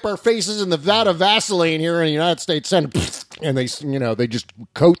 we're going to dip our faces in the vat of Vaseline here in the United States Senate, and they just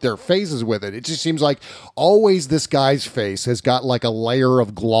coat their faces with it. It just seems like always this guy's face has got a layer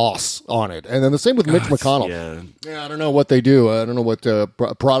of gloss on it. And then the same with Mitch McConnell. Yeah, I don't know what they do. I don't know what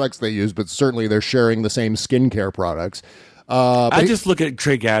products they use, but certainly they're sharing the same skincare products. I just look at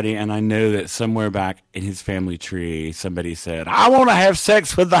Trey Gowdy, and I know that somewhere back in his family tree, somebody said, I want to have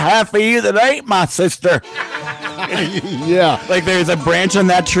sex with the half of you that ain't my sister. Yeah. There's a branch on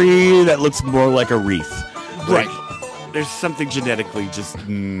that tree that looks more like a wreath. Right. There's something genetically just...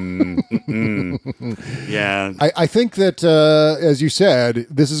 Yeah. I think that, as you said,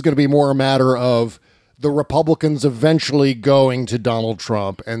 this is going to be more a matter of the Republicans eventually going to Donald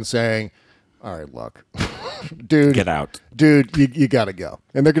Trump and saying, all right, look, dude, get out, dude, you got to go.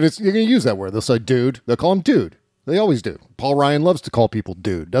 And you're gonna use that word. They'll say, dude. They'll call him dude. They always do. Paul Ryan loves to call people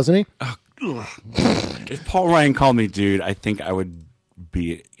dude, doesn't he? If Paul Ryan called me dude, I think I would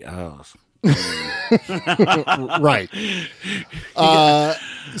be. Right.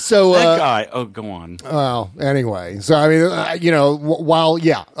 So that guy. Oh, go on. Well, anyway. So I mean, while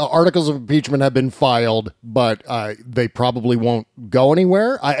articles of impeachment have been filed, but they probably won't go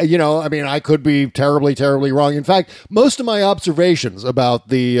anywhere. I could be terribly, terribly wrong. In fact, most of my observations about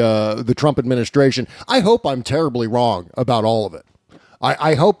the Trump administration, I hope I'm terribly wrong about all of it.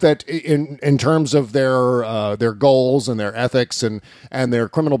 I hope that in terms of their goals and their ethics and their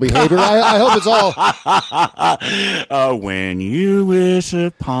criminal behavior, I hope it's all. When you wish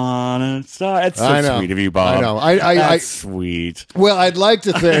upon a star. It's so sweet of you, Bob. I know. That's sweet. Well, I'd like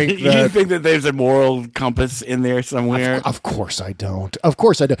to think that. You think that there's a moral compass in there somewhere? Of course I don't. Of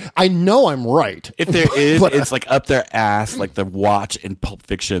course I don't. I know I'm right. If there is, it's like up their ass, like the watch in Pulp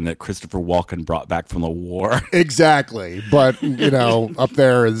Fiction that Christopher Walken brought back from the war. Exactly. But, up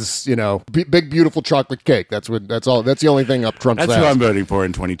there is, big, beautiful chocolate cake. That's all. That's the only thing up Trump's ass. That's who I'm voting for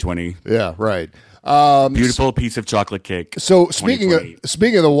in 2020. Yeah, right. Beautiful piece of chocolate cake. So speaking of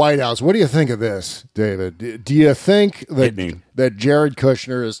the White House, what do you think of this, David? Do you think that Jared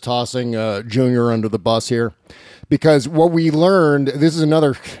Kushner is tossing Junior under the bus here? Because what we learned, this is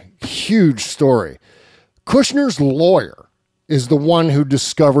another huge story. Kushner's lawyer is the one who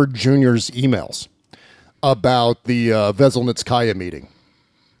discovered Junior's emails about the Veselnitskaya meeting.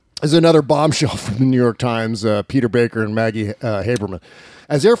 There's another bombshell from the New York Times, Peter Baker and Maggie Haberman.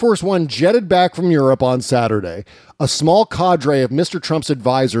 As Air Force One jetted back from Europe on Saturday, a small cadre of Mr. Trump's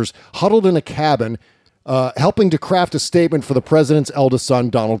advisors huddled in a cabin, helping to craft a statement for the president's eldest son,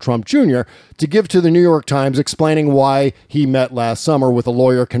 Donald Trump Jr., to give to the New York Times, explaining why he met last summer with a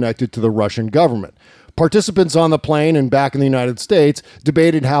lawyer connected to the Russian government. Participants on the plane and back in the United States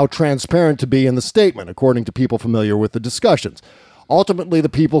debated how transparent to be in the statement, according to people familiar with the discussions. Ultimately, the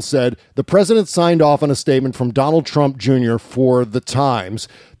people said the president signed off on a statement from Donald Trump Jr. for the Times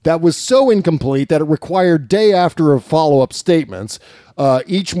that was so incomplete that it required day after of follow-up statements,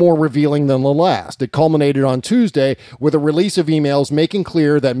 each more revealing than the last. It culminated on Tuesday with a release of emails making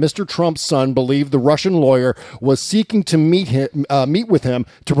clear that Mr. Trump's son believed the Russian lawyer was seeking to meet with him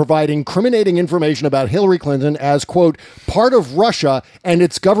to provide incriminating information about Hillary Clinton as, quote, part of Russia and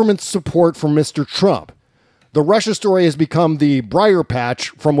its government's support for Mr. Trump. The Russia story has become the briar patch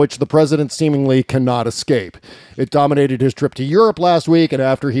from which the president seemingly cannot escape. It dominated his trip to Europe last week, and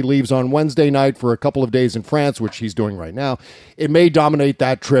after he leaves on Wednesday night for a couple of days in France, which he's doing right now, it may dominate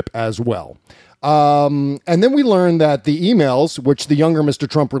that trip as well. And then we learned that the emails, which the younger Mr.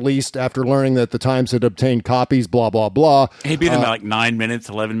 Trump released after learning that the Times had obtained copies, blah, blah, blah. He beat him by like 9 minutes,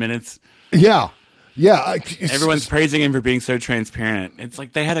 11 minutes. Yeah. Yeah. Everyone's praising him for being so transparent. It's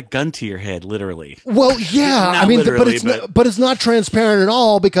like they had a gun to your head, literally. Well, yeah. But it's not transparent at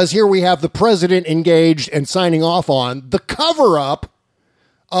all, because here we have the president engaged and signing off on the cover-up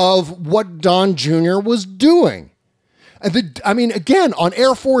of what Don Jr. was doing. Again, on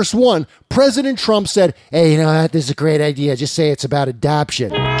Air Force One, President Trump said, hey, you know what? This is a great idea. Just say it's about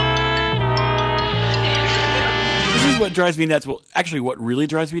adoption. What drives me nuts? Well, actually, what really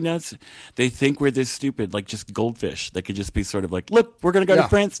drives me nuts, they think we're this stupid, like just goldfish. They could just be sort of like, look, we're going to go to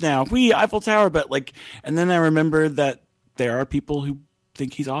France now. Eiffel Tower. But and then I remember that there are people who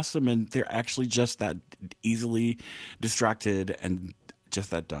think he's awesome, and they're actually just that easily distracted and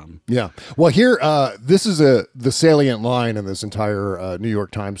just that dumb. Yeah. Well, here, this is the salient line in this entire New York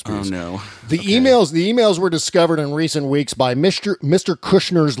Times piece. Oh, no. The emails were discovered in recent weeks by Mr.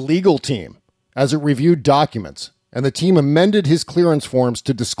 Kushner's legal team as it reviewed documents, and the team amended his clearance forms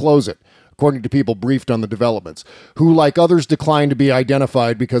to disclose it, according to people briefed on the developments, who, like others, declined to be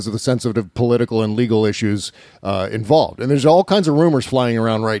identified because of the sensitive political and legal issues involved. And there's all kinds of rumors flying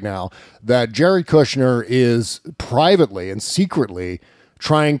around right now that Jared Kushner is privately and secretly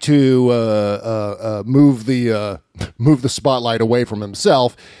trying to move the spotlight away from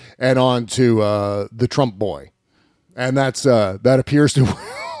himself and onto the Trump boy, and that appears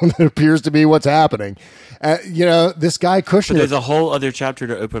to be what's happening. This guy Kushner. But there's a whole other chapter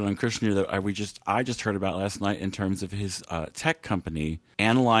to open on Kushner that I just heard about last night in terms of his tech company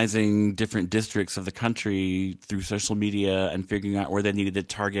analyzing different districts of the country through social media and figuring out where they needed to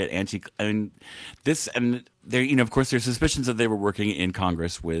target there. Of course, there's suspicions that they were working in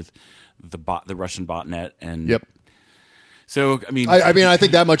Congress with the Russian botnet and. Yep. So, I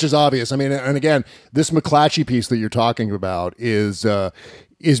think that much is obvious. And again, this McClatchy piece that you're talking about is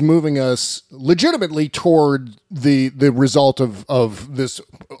moving us legitimately toward the result of this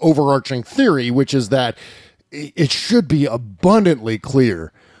overarching theory, which is that it should be abundantly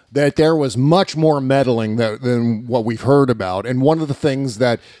clear that there was much more meddling than what we've heard about. And one of the things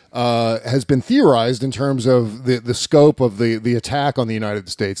that has been theorized in terms of the scope of the attack on the United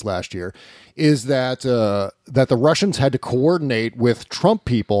States last year is that the Russians had to coordinate with Trump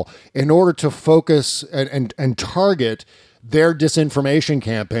people in order to focus and target their disinformation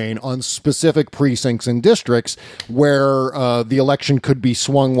campaign on specific precincts and districts where the election could be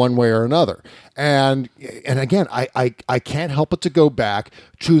swung one way or another. And again, I can't help but to go back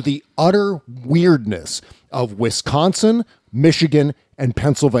to the utter weirdness of Wisconsin, Michigan, and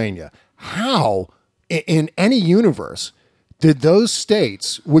Pennsylvania. How, in any universe, did those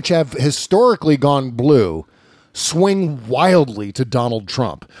states, which have historically gone blue, swing wildly to Donald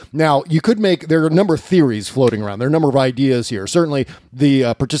Trump? Now, there are a number of theories floating around. There are a number of ideas here. Certainly,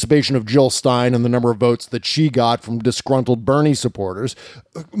 the participation of Jill Stein and the number of votes that she got from disgruntled Bernie supporters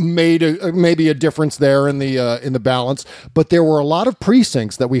made maybe a difference there in the balance. But there were a lot of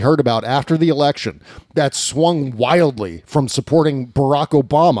precincts that we heard about after the election that swung wildly from supporting Barack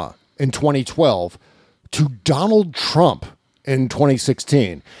Obama in 2012 to Donald Trump in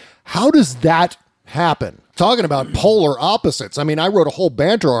 2016. How does that happen? Talking about polar opposites. I mean, I wrote a whole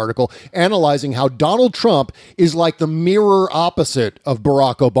banter article analyzing how Donald Trump is like the mirror opposite of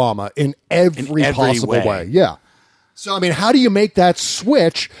Barack Obama in every possible way. Yeah. So, I mean, how do you make that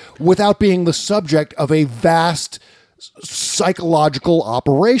switch without being the subject of a vast psychological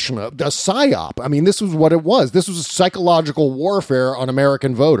operation, a psyop? I mean, this was what it was. This was a psychological warfare on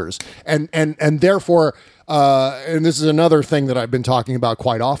American voters. And therefore, and this is another thing that I've been talking about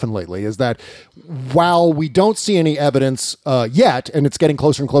quite often lately, is that while we don't see any evidence yet, and it's getting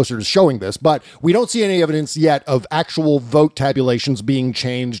closer and closer to showing this, but we don't see any evidence yet of actual vote tabulations being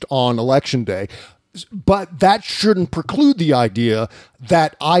changed on Election Day. But that shouldn't preclude the idea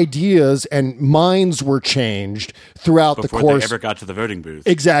that ideas and minds were changed throughout the course. Before they ever got to the voting booth.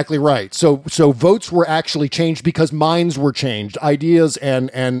 Exactly right. So votes were actually changed because minds were changed. Ideas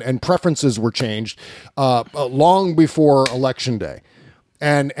and preferences were changed long before Election Day.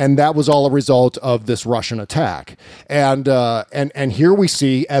 And that was all a result of this Russian attack. And here we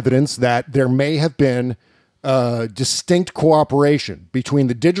see evidence that there may have been distinct cooperation between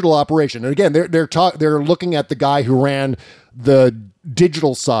the digital operation. And again, they're looking at the guy who ran the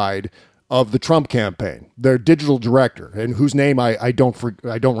digital side of the Trump campaign, their digital director, and whose name I don't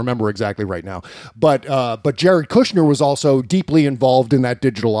remember exactly right now. But Jared Kushner was also deeply involved in that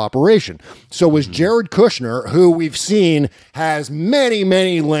digital operation. So was Jared Kushner, who we've seen has many,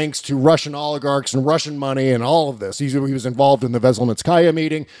 many links to Russian oligarchs and Russian money and all of this. He was involved in the Veselnitskaya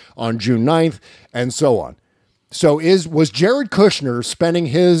meeting on June 9th and so on. So was Jared Kushner spending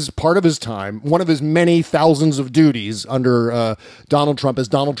part of his time, one of his many thousands of duties under Donald Trump as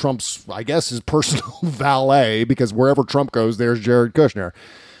Donald Trump's, I guess, his personal valet, because wherever Trump goes, there's Jared Kushner.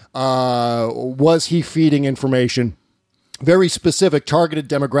 Was he feeding information, very specific, targeted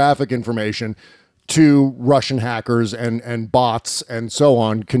demographic information, to Russian hackers and bots and so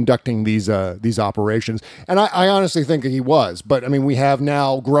on conducting these operations? And I honestly think that he was. But, I mean, we have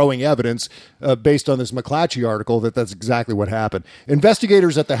now growing evidence based on this McClatchy article that's exactly what happened.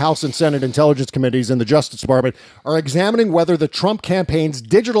 Investigators at the House and Senate Intelligence Committees and the Justice Department are examining whether the Trump campaign's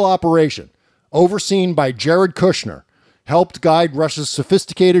digital operation, overseen by Jared Kushner, helped guide Russia's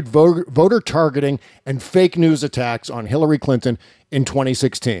sophisticated voter targeting and fake news attacks on Hillary Clinton in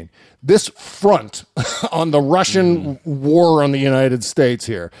 2016. This front on the Russian war on the United States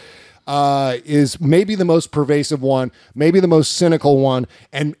here is maybe the most pervasive one, maybe the most cynical one,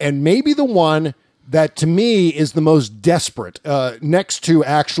 and maybe the one that to me is the most desperate next to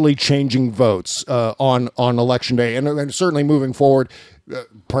actually changing votes on Election Day, and certainly moving forward.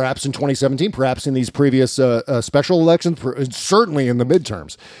 Perhaps in 2017, perhaps in these previous special elections, certainly in the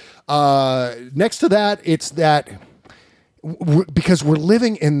midterms. Next to that, it's that because we're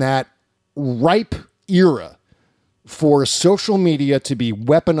living in that ripe era for social media to be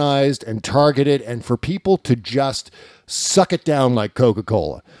weaponized and targeted and for people to just suck it down like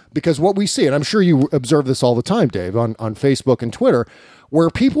Coca-Cola. Because what we see, and I'm sure you observe this all the time, Dave, on Facebook and Twitter, where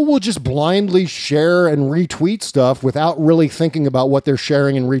people will just blindly share and retweet stuff without really thinking about what they're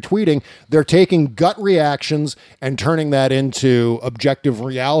sharing and retweeting. They're taking gut reactions and turning that into objective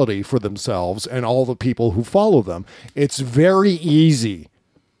reality for themselves and all the people who follow them. It's very easy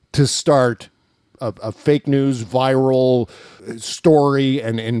to start a fake news viral story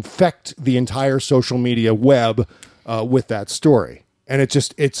and infect the entire social media web with that story. And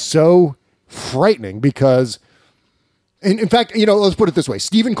it's so frightening because, in fact, let's put it this way.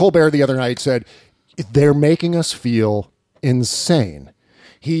 Stephen Colbert the other night said, they're making us feel insane.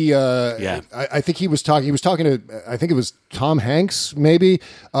 I think he was talking to, I think it was Tom Hanks, maybe.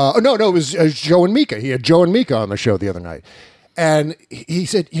 No, it was Joe and Mika. He had Joe and Mika on the show the other night. And he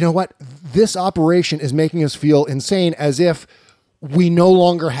said, you know what? This operation is making us feel insane, as if we no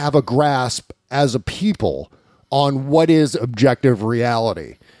longer have a grasp as a people on what is objective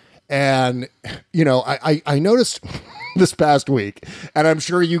reality. And, you know, I noticed this past week, and I'm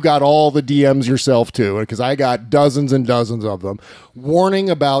sure you got all the DMs yourself too, because I got dozens and dozens of them, warning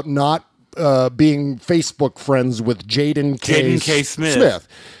about not being Facebook friends with Jaden K. Smith.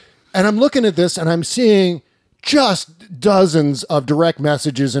 And I'm looking at this and I'm seeing just dozens of direct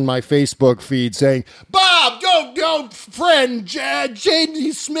messages in my Facebook feed saying, Bob, don't friend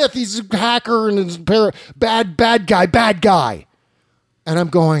Jaden Smith. He's a hacker and he's a bad guy. And I'm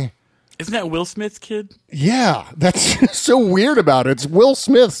going, isn't that Will Smith's kid? Yeah, that's so weird about it. It's Will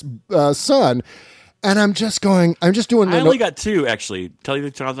Smith's son. And I'm just doing I only got two, actually. Tell you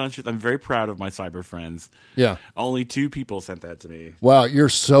the honest truth, I'm very proud of my cyber friends. Yeah. Only 2 people sent that to me. Wow, you're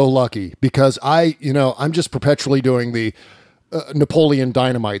so lucky, because I'm just perpetually doing the Napoleon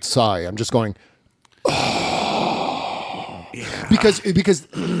Dynamite sigh. I'm just going, oh. Yeah. Because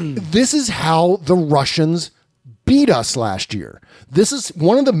this is how the Russians beat us last year. This is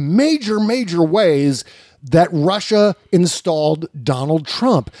one of the major ways that Russia installed Donald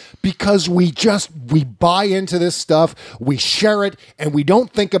Trump, because we buy into this stuff, we share it, and we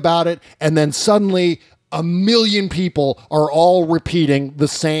don't think about it, and then suddenly 1 million people are all repeating the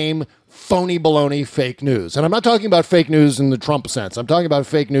same phony baloney fake news. And I'm not talking about fake news in the Trump sense. I'm talking about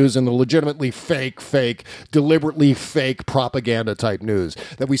fake news in the legitimately fake, deliberately fake propaganda type news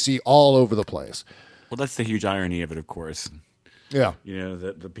that we see all over the place. Well, that's the huge irony of it, of course. Yeah. You know,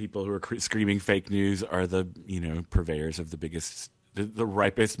 the people who are screaming fake news are the, purveyors of the biggest, the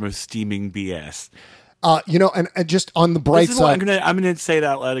ripest, most steaming BS. And just on the bright side. I'm gonna say that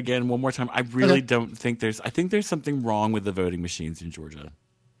out loud again one more time. I really don't think I think there's something wrong with the voting machines in Georgia.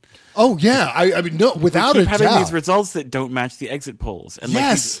 Oh yeah, I mean, no, without a doubt. Having these results that don't match the exit polls, and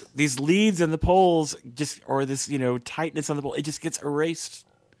yes, like these leads in the polls, or this tightness on the poll, it just gets erased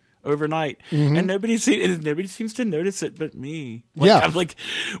overnight, and nobody seems to notice it but me. I'm like,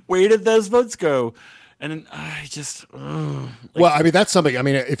 where did those votes go? And I just well, I mean, that's something. I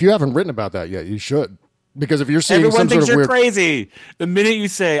mean, if you haven't written about that yet, you should. Because if you're seeing everyone some thinks sort of you're weird... crazy the minute you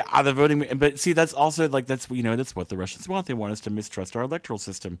say the voting, but see, that's also that's what the Russians want. They want us to mistrust our electoral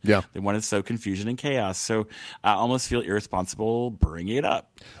system. Yeah, they want us to sow confusion and chaos. So I almost feel irresponsible bringing it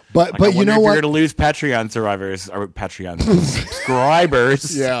up. But you know what? You're going to lose Patreon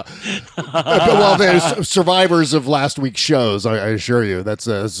subscribers. Yeah. Well, there's survivors of last week's shows. I assure you, that's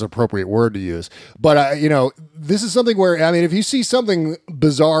an appropriate word to use. But this is something where, I mean, if you see something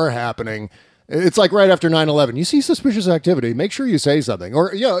bizarre happening. It's like right after 9/11. You see suspicious activity, make sure you say something.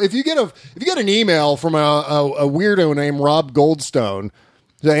 Or if you get an email from a weirdo named Rob Goldstone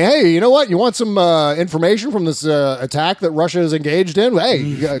saying, "Hey, you know what? You want some information from this attack that Russia is engaged in?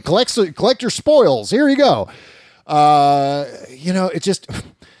 Hey, collect your spoils. Here you go." It just,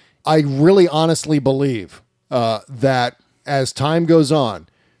 I really honestly believe that as time goes on,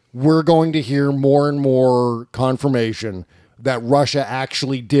 we're going to hear more and more confirmation that Russia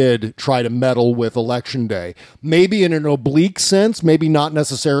actually did try to meddle with Election Day. Maybe in an oblique sense, maybe not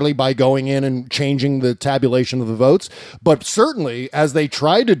necessarily by going in and changing the tabulation of the votes, but certainly as they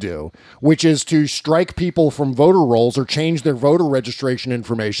tried to do, which is to strike people from voter rolls or change their voter registration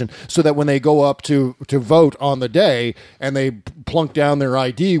information so that when they go up to vote on the day and they plunk down their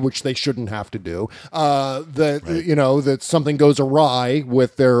ID, which they shouldn't have to do, that something goes awry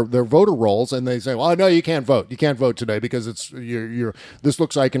with their voter rolls and they say, well, no, you can't vote. You can't vote today because it's this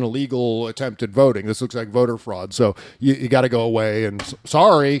looks like an illegal attempt at voting. This looks like voter fraud. So you got to go away. And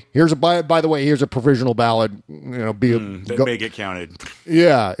sorry, by the way, here's a provisional ballot. May get counted.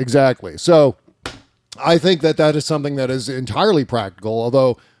 Yeah, exactly. So I think that is something that is entirely practical.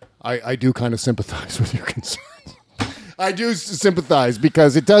 Although I do kind of sympathize with your concerns. I do sympathize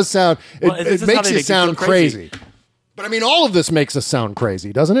because it does sound. It makes you sound crazy. But I mean, all of this makes us sound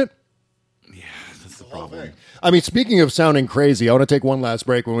crazy, doesn't it? Yeah, that's the problem. I mean, speaking of sounding crazy, I want to take one last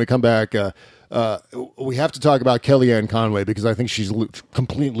break. When we come back, we have to talk about Kellyanne Conway because I think she's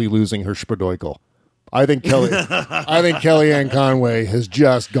completely losing her shpadoinkle. I think Kellyanne Conway has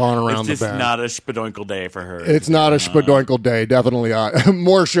just gone around the bend. It's just not a shpadoinkle day for her. It's not a shpadoinkle day, definitely not.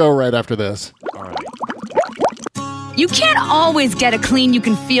 More show right after this. All right. You can't always get a clean you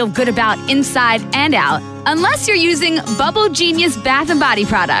can feel good about inside and out unless you're using Bubble Genius Bath and Body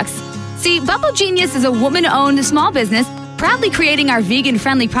products. See, Bubble Genius is a woman-owned small business proudly creating our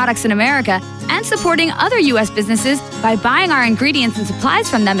vegan-friendly products in America and supporting other U.S. businesses by buying our ingredients and supplies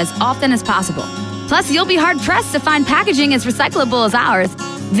from them as often as possible. Plus, you'll be hard-pressed to find packaging as recyclable as ours.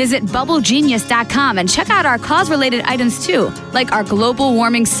 Visit bubblegenius.com and check out our cause-related items too, like our global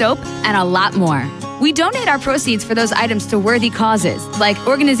warming soap and a lot more. We donate our proceeds for those items to worthy causes, like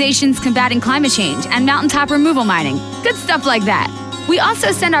organizations combating climate change and mountaintop removal mining. Good stuff like that. We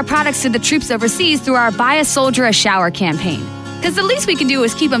also send our products to the troops overseas through our Buy a Soldier a Shower campaign. Because the least we can do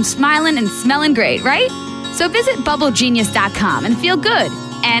is keep them smiling and smelling great, right? So visit bubblegenius.com and feel good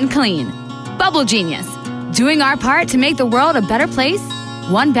and clean. Bubble Genius, doing our part to make the world a better place,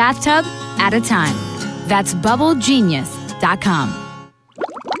 one bathtub at a time. That's bubblegenius.com.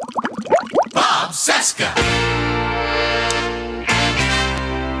 Bob Cesca.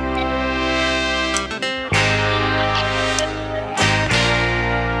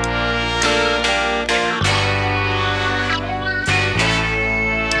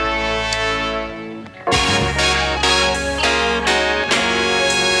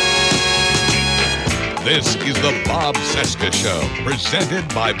 This is the Bob Cesca Show, presented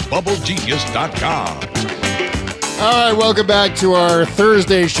by BubbleGenius.com. All right, welcome back to our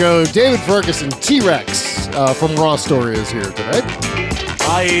Thursday show. David Ferguson, TRex from Rawstory is here today.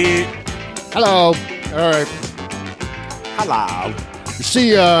 Hi. Hello. All right. Hello. You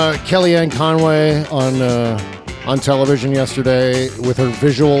see Kellyanne Conway on television yesterday with her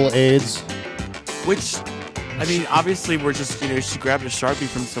visual aids? Which, I mean, obviously we're just, she grabbed a Sharpie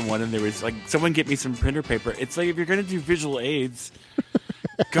from someone and there was like, someone get me some printer paper. It's like, if you're going to do visual aids,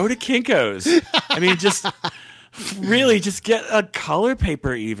 go to Kinko's. I mean, just really just get a color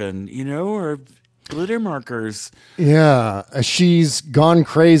paper even, or glitter markers. Yeah, she's gone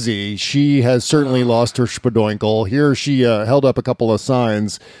crazy. She has certainly lost her shpadoinkle. Here she held up a couple of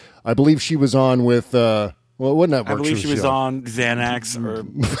signs. I believe she was on with, what network? I believe she was on Xanax or...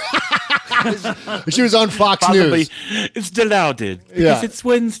 She was on Fox News. It's delouded because it's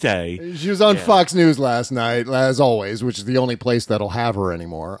Wednesday. She was on Fox News last night, as always, which is the only place that'll have her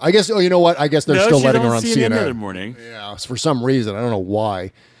anymore. I guess. Oh, you know what? I guess they're still letting her on CNN. Another morning. Yeah, for some reason, I don't know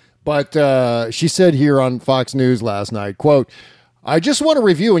why, but she said here on Fox News last night, "Quote: I just want to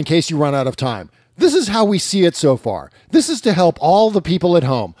review in case you run out of time. This is how we see it so far. This is to help all the people at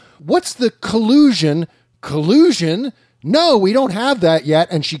home. What's the collusion? Collusion?" No, we don't have that yet.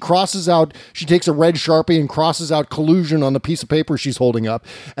 And she takes a red Sharpie and crosses out collusion on the piece of paper she's holding up.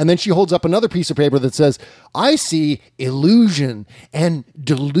 And then she holds up another piece of paper that says, I see illusion and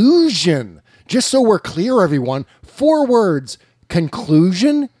delusion. Just so we're clear, everyone, 4 words,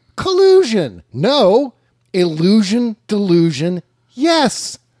 conclusion, collusion. No, illusion, delusion,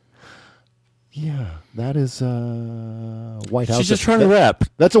 yes. Yeah. That is White House. She's just trying to rep.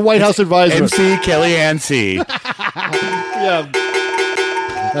 That's a White House advisor. MC Kellyanne C. Yeah.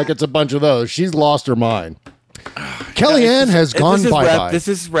 That gets a bunch of those. She's lost her mind. Kellyanne has gone bye-bye. This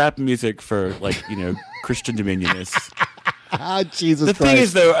is rap music for, Christian dominionists. Jesus the Christ. thing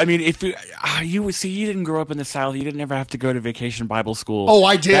is, though, I mean, if you didn't grow up in the South, you didn't ever have to go to vacation Bible school. Oh,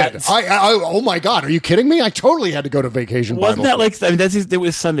 I did. Oh my God, are you kidding me? I totally had to go to vacation Bible school. Wasn't that it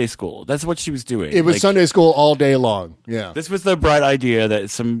was Sunday school. That's what she was doing. It was Sunday school all day long. Yeah. This was the bright idea that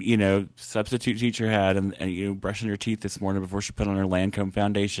some, substitute teacher had, and brushing her teeth this morning before she put on her Lancome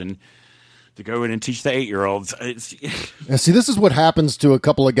foundation to go in and teach the 8-year-olds. Yeah, see, this is what happens to a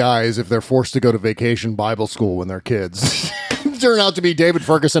couple of guys if they're forced to go to vacation Bible school when they're kids. Turn out to be David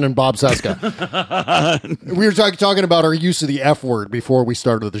Ferguson and Bob Cesca. We were talking about our use of the F word before we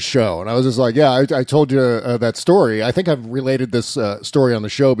started the show. And I was just like, yeah, I told you that story. I think I've related this story on the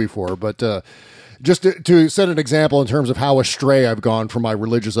show before, but just to set an example in terms of how astray I've gone from my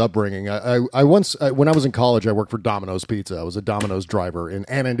religious upbringing, I once, when I was in college, I worked for Domino's Pizza. I was a Domino's driver in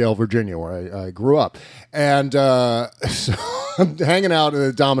Annandale, Virginia, where I grew up. And so I'm hanging out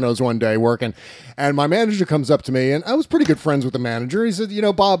at Domino's one day working, and my manager comes up to me, and I was pretty good friends with the manager. He said,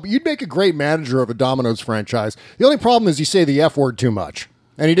 Bob, you'd make a great manager of a Domino's franchise. The only problem is you say the F word too much.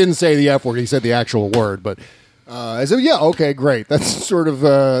 And he didn't say the F word. He said the actual word, but... I said, yeah, okay, great. That's sort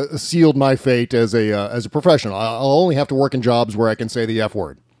of sealed my fate as a professional. I'll only have to work in jobs where I can say the F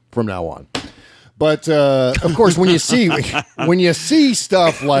word from now on. But of course, when you see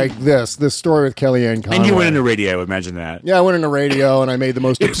stuff like this story with Kellyanne Conway, and you went into radio, imagine that. Yeah, I went into radio and I made the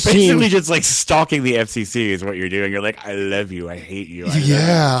most obscene. Basically, just like stalking the FCC is what you're doing. You're like, I love you, I hate you.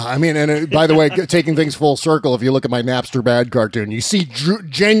 I mean, and by the way, taking things full circle, if you look at my Napster Bad cartoon, you see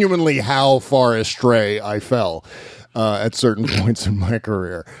genuinely how far astray I fell at certain points in my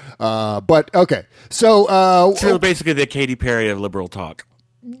career. But okay, so basically the Katy Perry of liberal talk.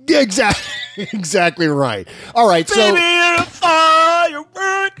 Exactly right. All right, Baby,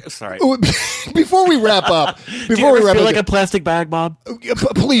 firework. Sorry. Before we wrap up, like a plastic bag, Bob?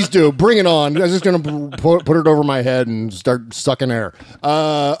 Please do. Bring it on. I'm just going to put it over my head and start sucking air.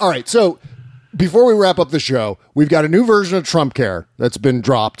 All right. So before we wrap up the show, we've got a new version of Trumpcare that's been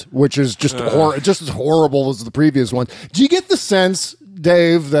dropped, which is just just as horrible as the previous one. Do you get the sense,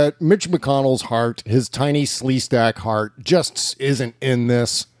 Dave, that Mitch McConnell's heart, his tiny sleestack heart, just isn't in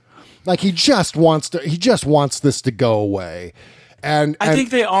this? Like he just wants this to go away. And I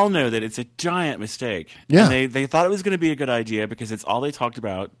think they all know that it's a giant mistake. Yeah. And they thought it was going to be a good idea because it's all they talked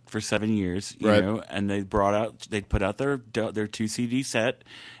about for 7 years, you know, and they put out their 2 CD set,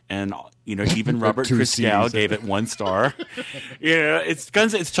 and even Robert Christgau gave it 1 star.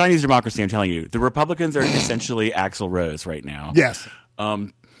 It's Chinese democracy, I'm telling you. The Republicans are essentially Axl Rose right now. Yes.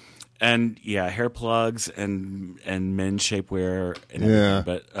 And hair plugs and men's shapewear and everything.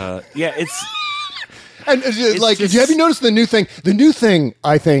 But it's and have you noticed the new thing? The new thing,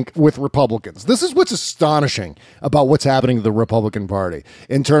 I think, with Republicans. This is what's astonishing about what's happening to the Republican Party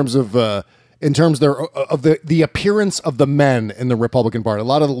in terms of the appearance of the men in the Republican Party. A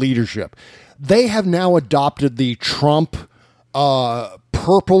lot of the leadership. They have now adopted the Trump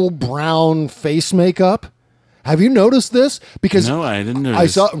purple brown face makeup. Have you noticed this? Because no, I didn't notice. I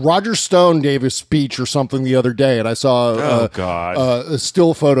saw Roger Stone gave a speech or something the other day, and I saw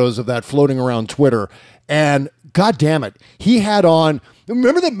still photos of that floating around Twitter. And God damn it, he had on.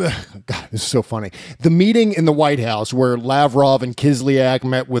 Remember that? God, it's so funny. The meeting in the White House where Lavrov and Kislyak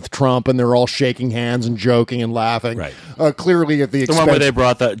met with Trump, and they're all shaking hands and joking and laughing. Right. Clearly at the expense. The one where they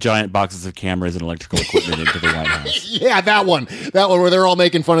brought the giant boxes of cameras and electrical equipment into the White House. Yeah, that one where they're all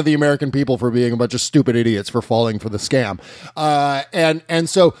making fun of the American people for being a bunch of stupid idiots for falling for the scam. And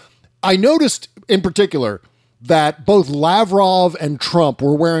so I noticed in particular that both Lavrov and Trump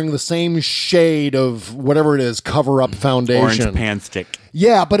were wearing the same shade of whatever it is, cover-up foundation. Orange pan stick.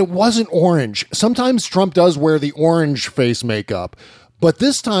 Yeah, but it wasn't orange. Sometimes Trump does wear the orange face makeup, but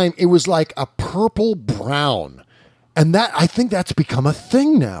this time it was like a purple brown. And I think that's become a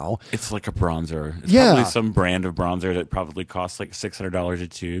thing now. It's like a bronzer. It's probably some brand of bronzer that probably costs like $600 a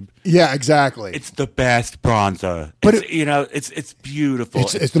tube. Yeah, exactly. It's the best bronzer. But it's beautiful.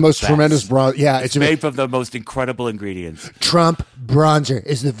 It's the most tremendous bronzer. Yeah, it's made from the most incredible ingredients. Trump bronzer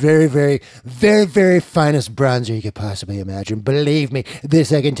is the very, very, very, very finest bronzer you could possibly imagine. Believe me,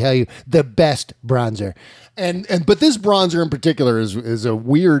 this I can tell you, the best bronzer. But this bronzer in particular is a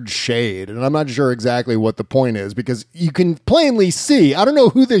weird shade, and I'm not sure exactly what the point is because you can plainly see. I don't know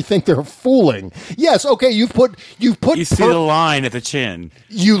who they think they're fooling. Yes, okay, you see the line at the chin.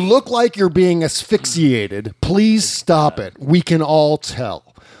 You look like you're being asphyxiated. Please stop it. We can all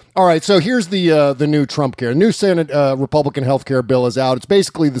tell. All right, so here's the new Trumpcare. New Senate Republican health care bill is out. It's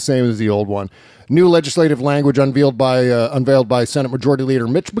basically the same as the old one. New legislative language unveiled by Senate Majority Leader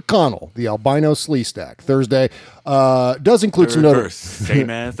Mitch McConnell, the albino sleestack, Thursday, does include some notice. Same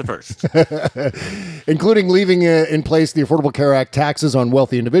as the first. Including leaving in place the Affordable Care Act taxes on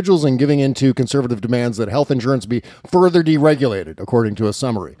wealthy individuals and giving in to conservative demands that health insurance be further deregulated, according to a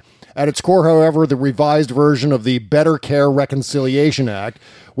summary. At its core, however, the revised version of the Better Care Reconciliation Act,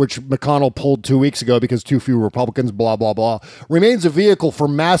 which McConnell pulled 2 weeks ago because too few Republicans, blah, blah, blah, remains a vehicle for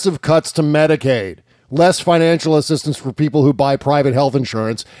massive cuts to Medicaid, less financial assistance for people who buy private health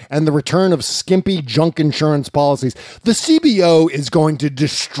insurance, and the return of skimpy junk insurance policies. The CBO is going to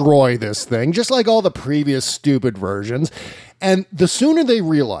destroy this thing, just like all the previous stupid versions. And the sooner they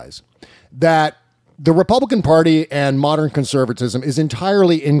realize that the Republican Party and modern conservatism is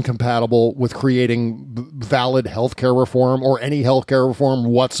entirely incompatible with creating valid healthcare reform or any healthcare reform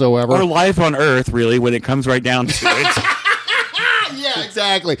whatsoever. Or life on Earth, really, when it comes right down to it. Yeah,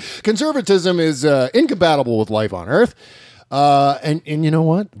 exactly. Conservatism is incompatible with life on Earth. And you know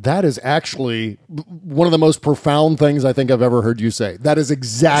what? That is actually one of the most profound things I think I've ever heard you say. That is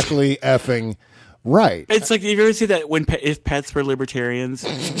exactly effing right. It's like, have you ever seen that if pets were libertarians?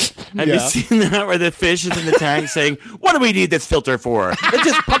 Have you seen that where the fish is in the tank saying, what do we need this filter for? It's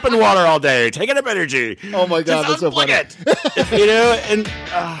just pumping water all day, taking up energy. Oh my God, that's so funny.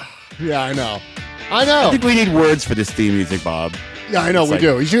 Yeah, I know. I think we need words for this theme music, Bob. Yeah, I know, we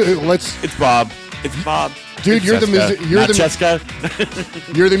do. It's Bob. It's Bob. Dude, you're Cesca.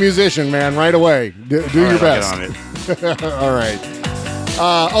 You're the musician, man, right away. Do your best. Get on it. All right.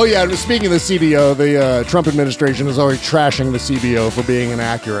 Speaking of the CBO, the Trump administration is already trashing the CBO for being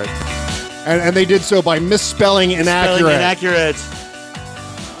inaccurate. And they did so by misspelling inaccurate.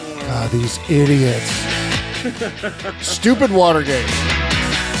 God, these idiots. Stupid Watergate.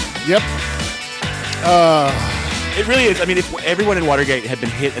 Yep. It really is. I mean, if everyone in Watergate had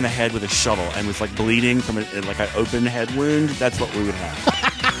been hit in the head with a shovel and was like bleeding from like an open head wound, that's what we would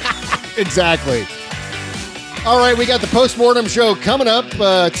have. Exactly. All right, we got the postmortem show coming up.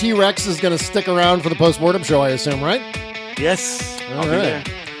 T-Rex is going to stick around for the postmortem show, I assume, right? Yes. All right.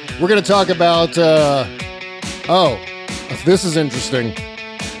 We're going to talk about. This is interesting.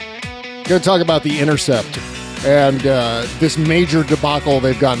 Going to talk about The Intercept and this major debacle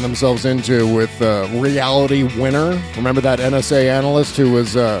they've gotten themselves into with Reality Winner. Remember that NSA analyst who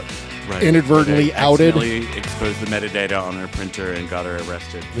was inadvertently outed? Accidentally exposed the metadata on her printer and got her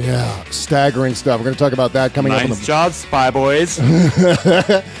arrested. Yeah, staggering stuff. We're going to talk about that coming up. Nice job, Spy Boys.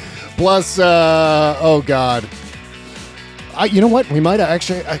 Plus, oh God. You know what? We might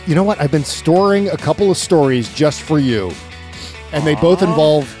actually. You know what? I've been storing a couple of stories just for you, and they both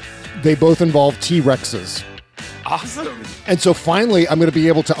involve T-Rexes. Awesome. And so finally, I'm going to be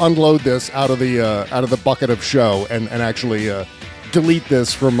able to unload this out of the bucket of show and actually delete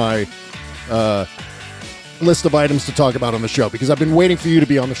this from my list of items to talk about on the show, because I've been waiting for you to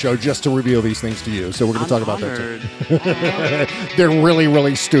be on the show just to reveal these things to you. So we're going to talk about that too. They're really,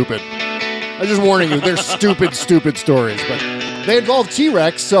 really stupid. I'm just warning you, they're stupid stories, but they involve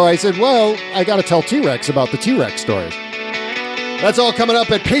T-Rex, so I said, well, I got to tell T-Rex about the T-Rex stories. That's all coming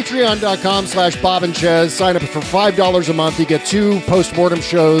up at patreon.com/Bob and Chez. Sign up for $5 a month. You get 2 postmortem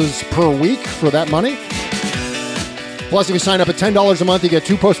shows per week for that money. Plus, if you sign up at $10 a month, you get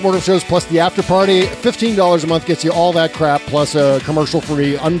 2 postmortem shows plus the after party. $15 a month gets you all that crap plus a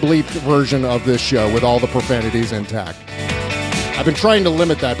commercial-free, unbleeped version of this show with all the profanities intact. I've been trying to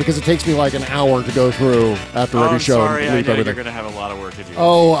limit that because it takes me like an hour to go through after every show. Sorry, and I know everything. you're going to have a lot of work to do.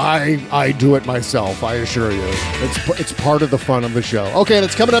 Oh, I do it myself, I assure you. It's part of the fun of the show. Okay,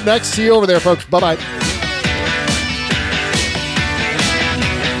 that's coming up next. See you over there, folks. Bye-bye.